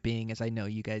fiber of my being, as I know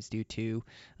you guys do too.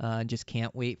 Just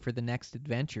can't wait for the next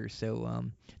adventure. So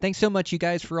thanks so much, you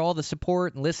guys, for all the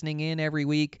support and listening in every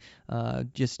week.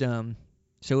 So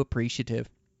appreciative.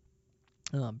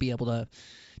 Be able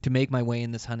to make my way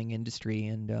in this hunting industry,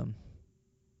 and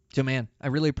so man, I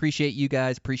really appreciate you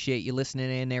guys. Appreciate you listening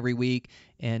in every week,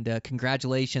 and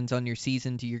congratulations on your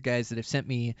season to your guys that have sent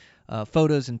me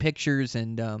photos and pictures,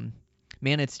 and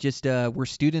man, it's just we're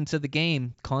students of the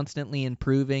game, constantly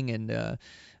improving, and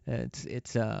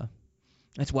it's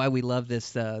that's why we love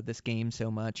this game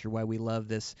so much, or why we love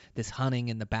this hunting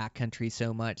in the backcountry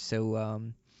so much.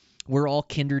 So we're all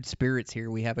kindred spirits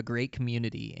here. We have a great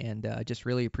community, and just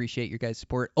really appreciate your guys'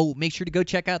 support. Oh, make sure to go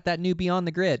check out that new Beyond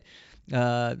the Grid,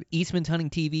 Eastman's Hunting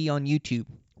TV on YouTube.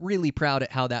 really proud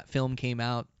at how that film came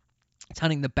out. It's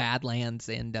hunting the Badlands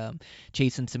and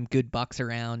chasing some good bucks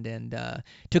around, and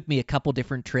took me a couple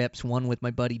different trips, one with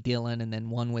my buddy Dylan and then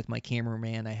one with my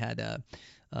cameraman. I had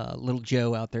little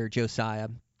Joe out there, Josiah,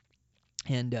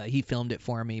 and he filmed it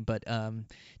for me, but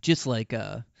just like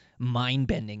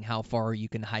mind-bending how far you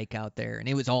can hike out there. And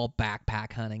it was all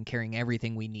backpack hunting, carrying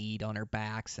everything we need on our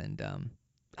backs, and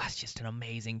that's just an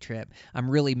amazing trip. I'm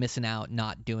really missing out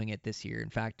not doing it this year. In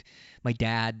fact, my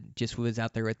dad just was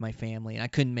out there with my family, and I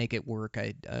couldn't make it work.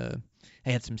 I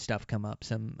had some stuff come up,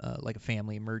 some like a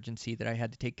family emergency that I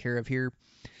had to take care of here.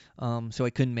 So I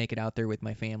couldn't make it out there with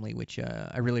my family, which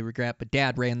I really regret. But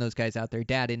Dad ran those guys out there.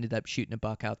 Dad ended up shooting a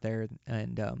buck out there,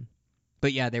 and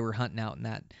but yeah, they were hunting out in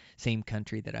that same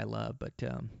country that I love. But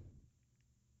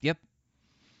yep.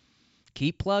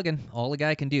 Keep plugging. All a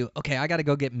guy can do. Okay, I got to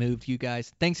go get moved, you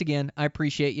guys. Thanks again. I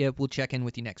appreciate you. We'll check in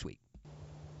with you next week.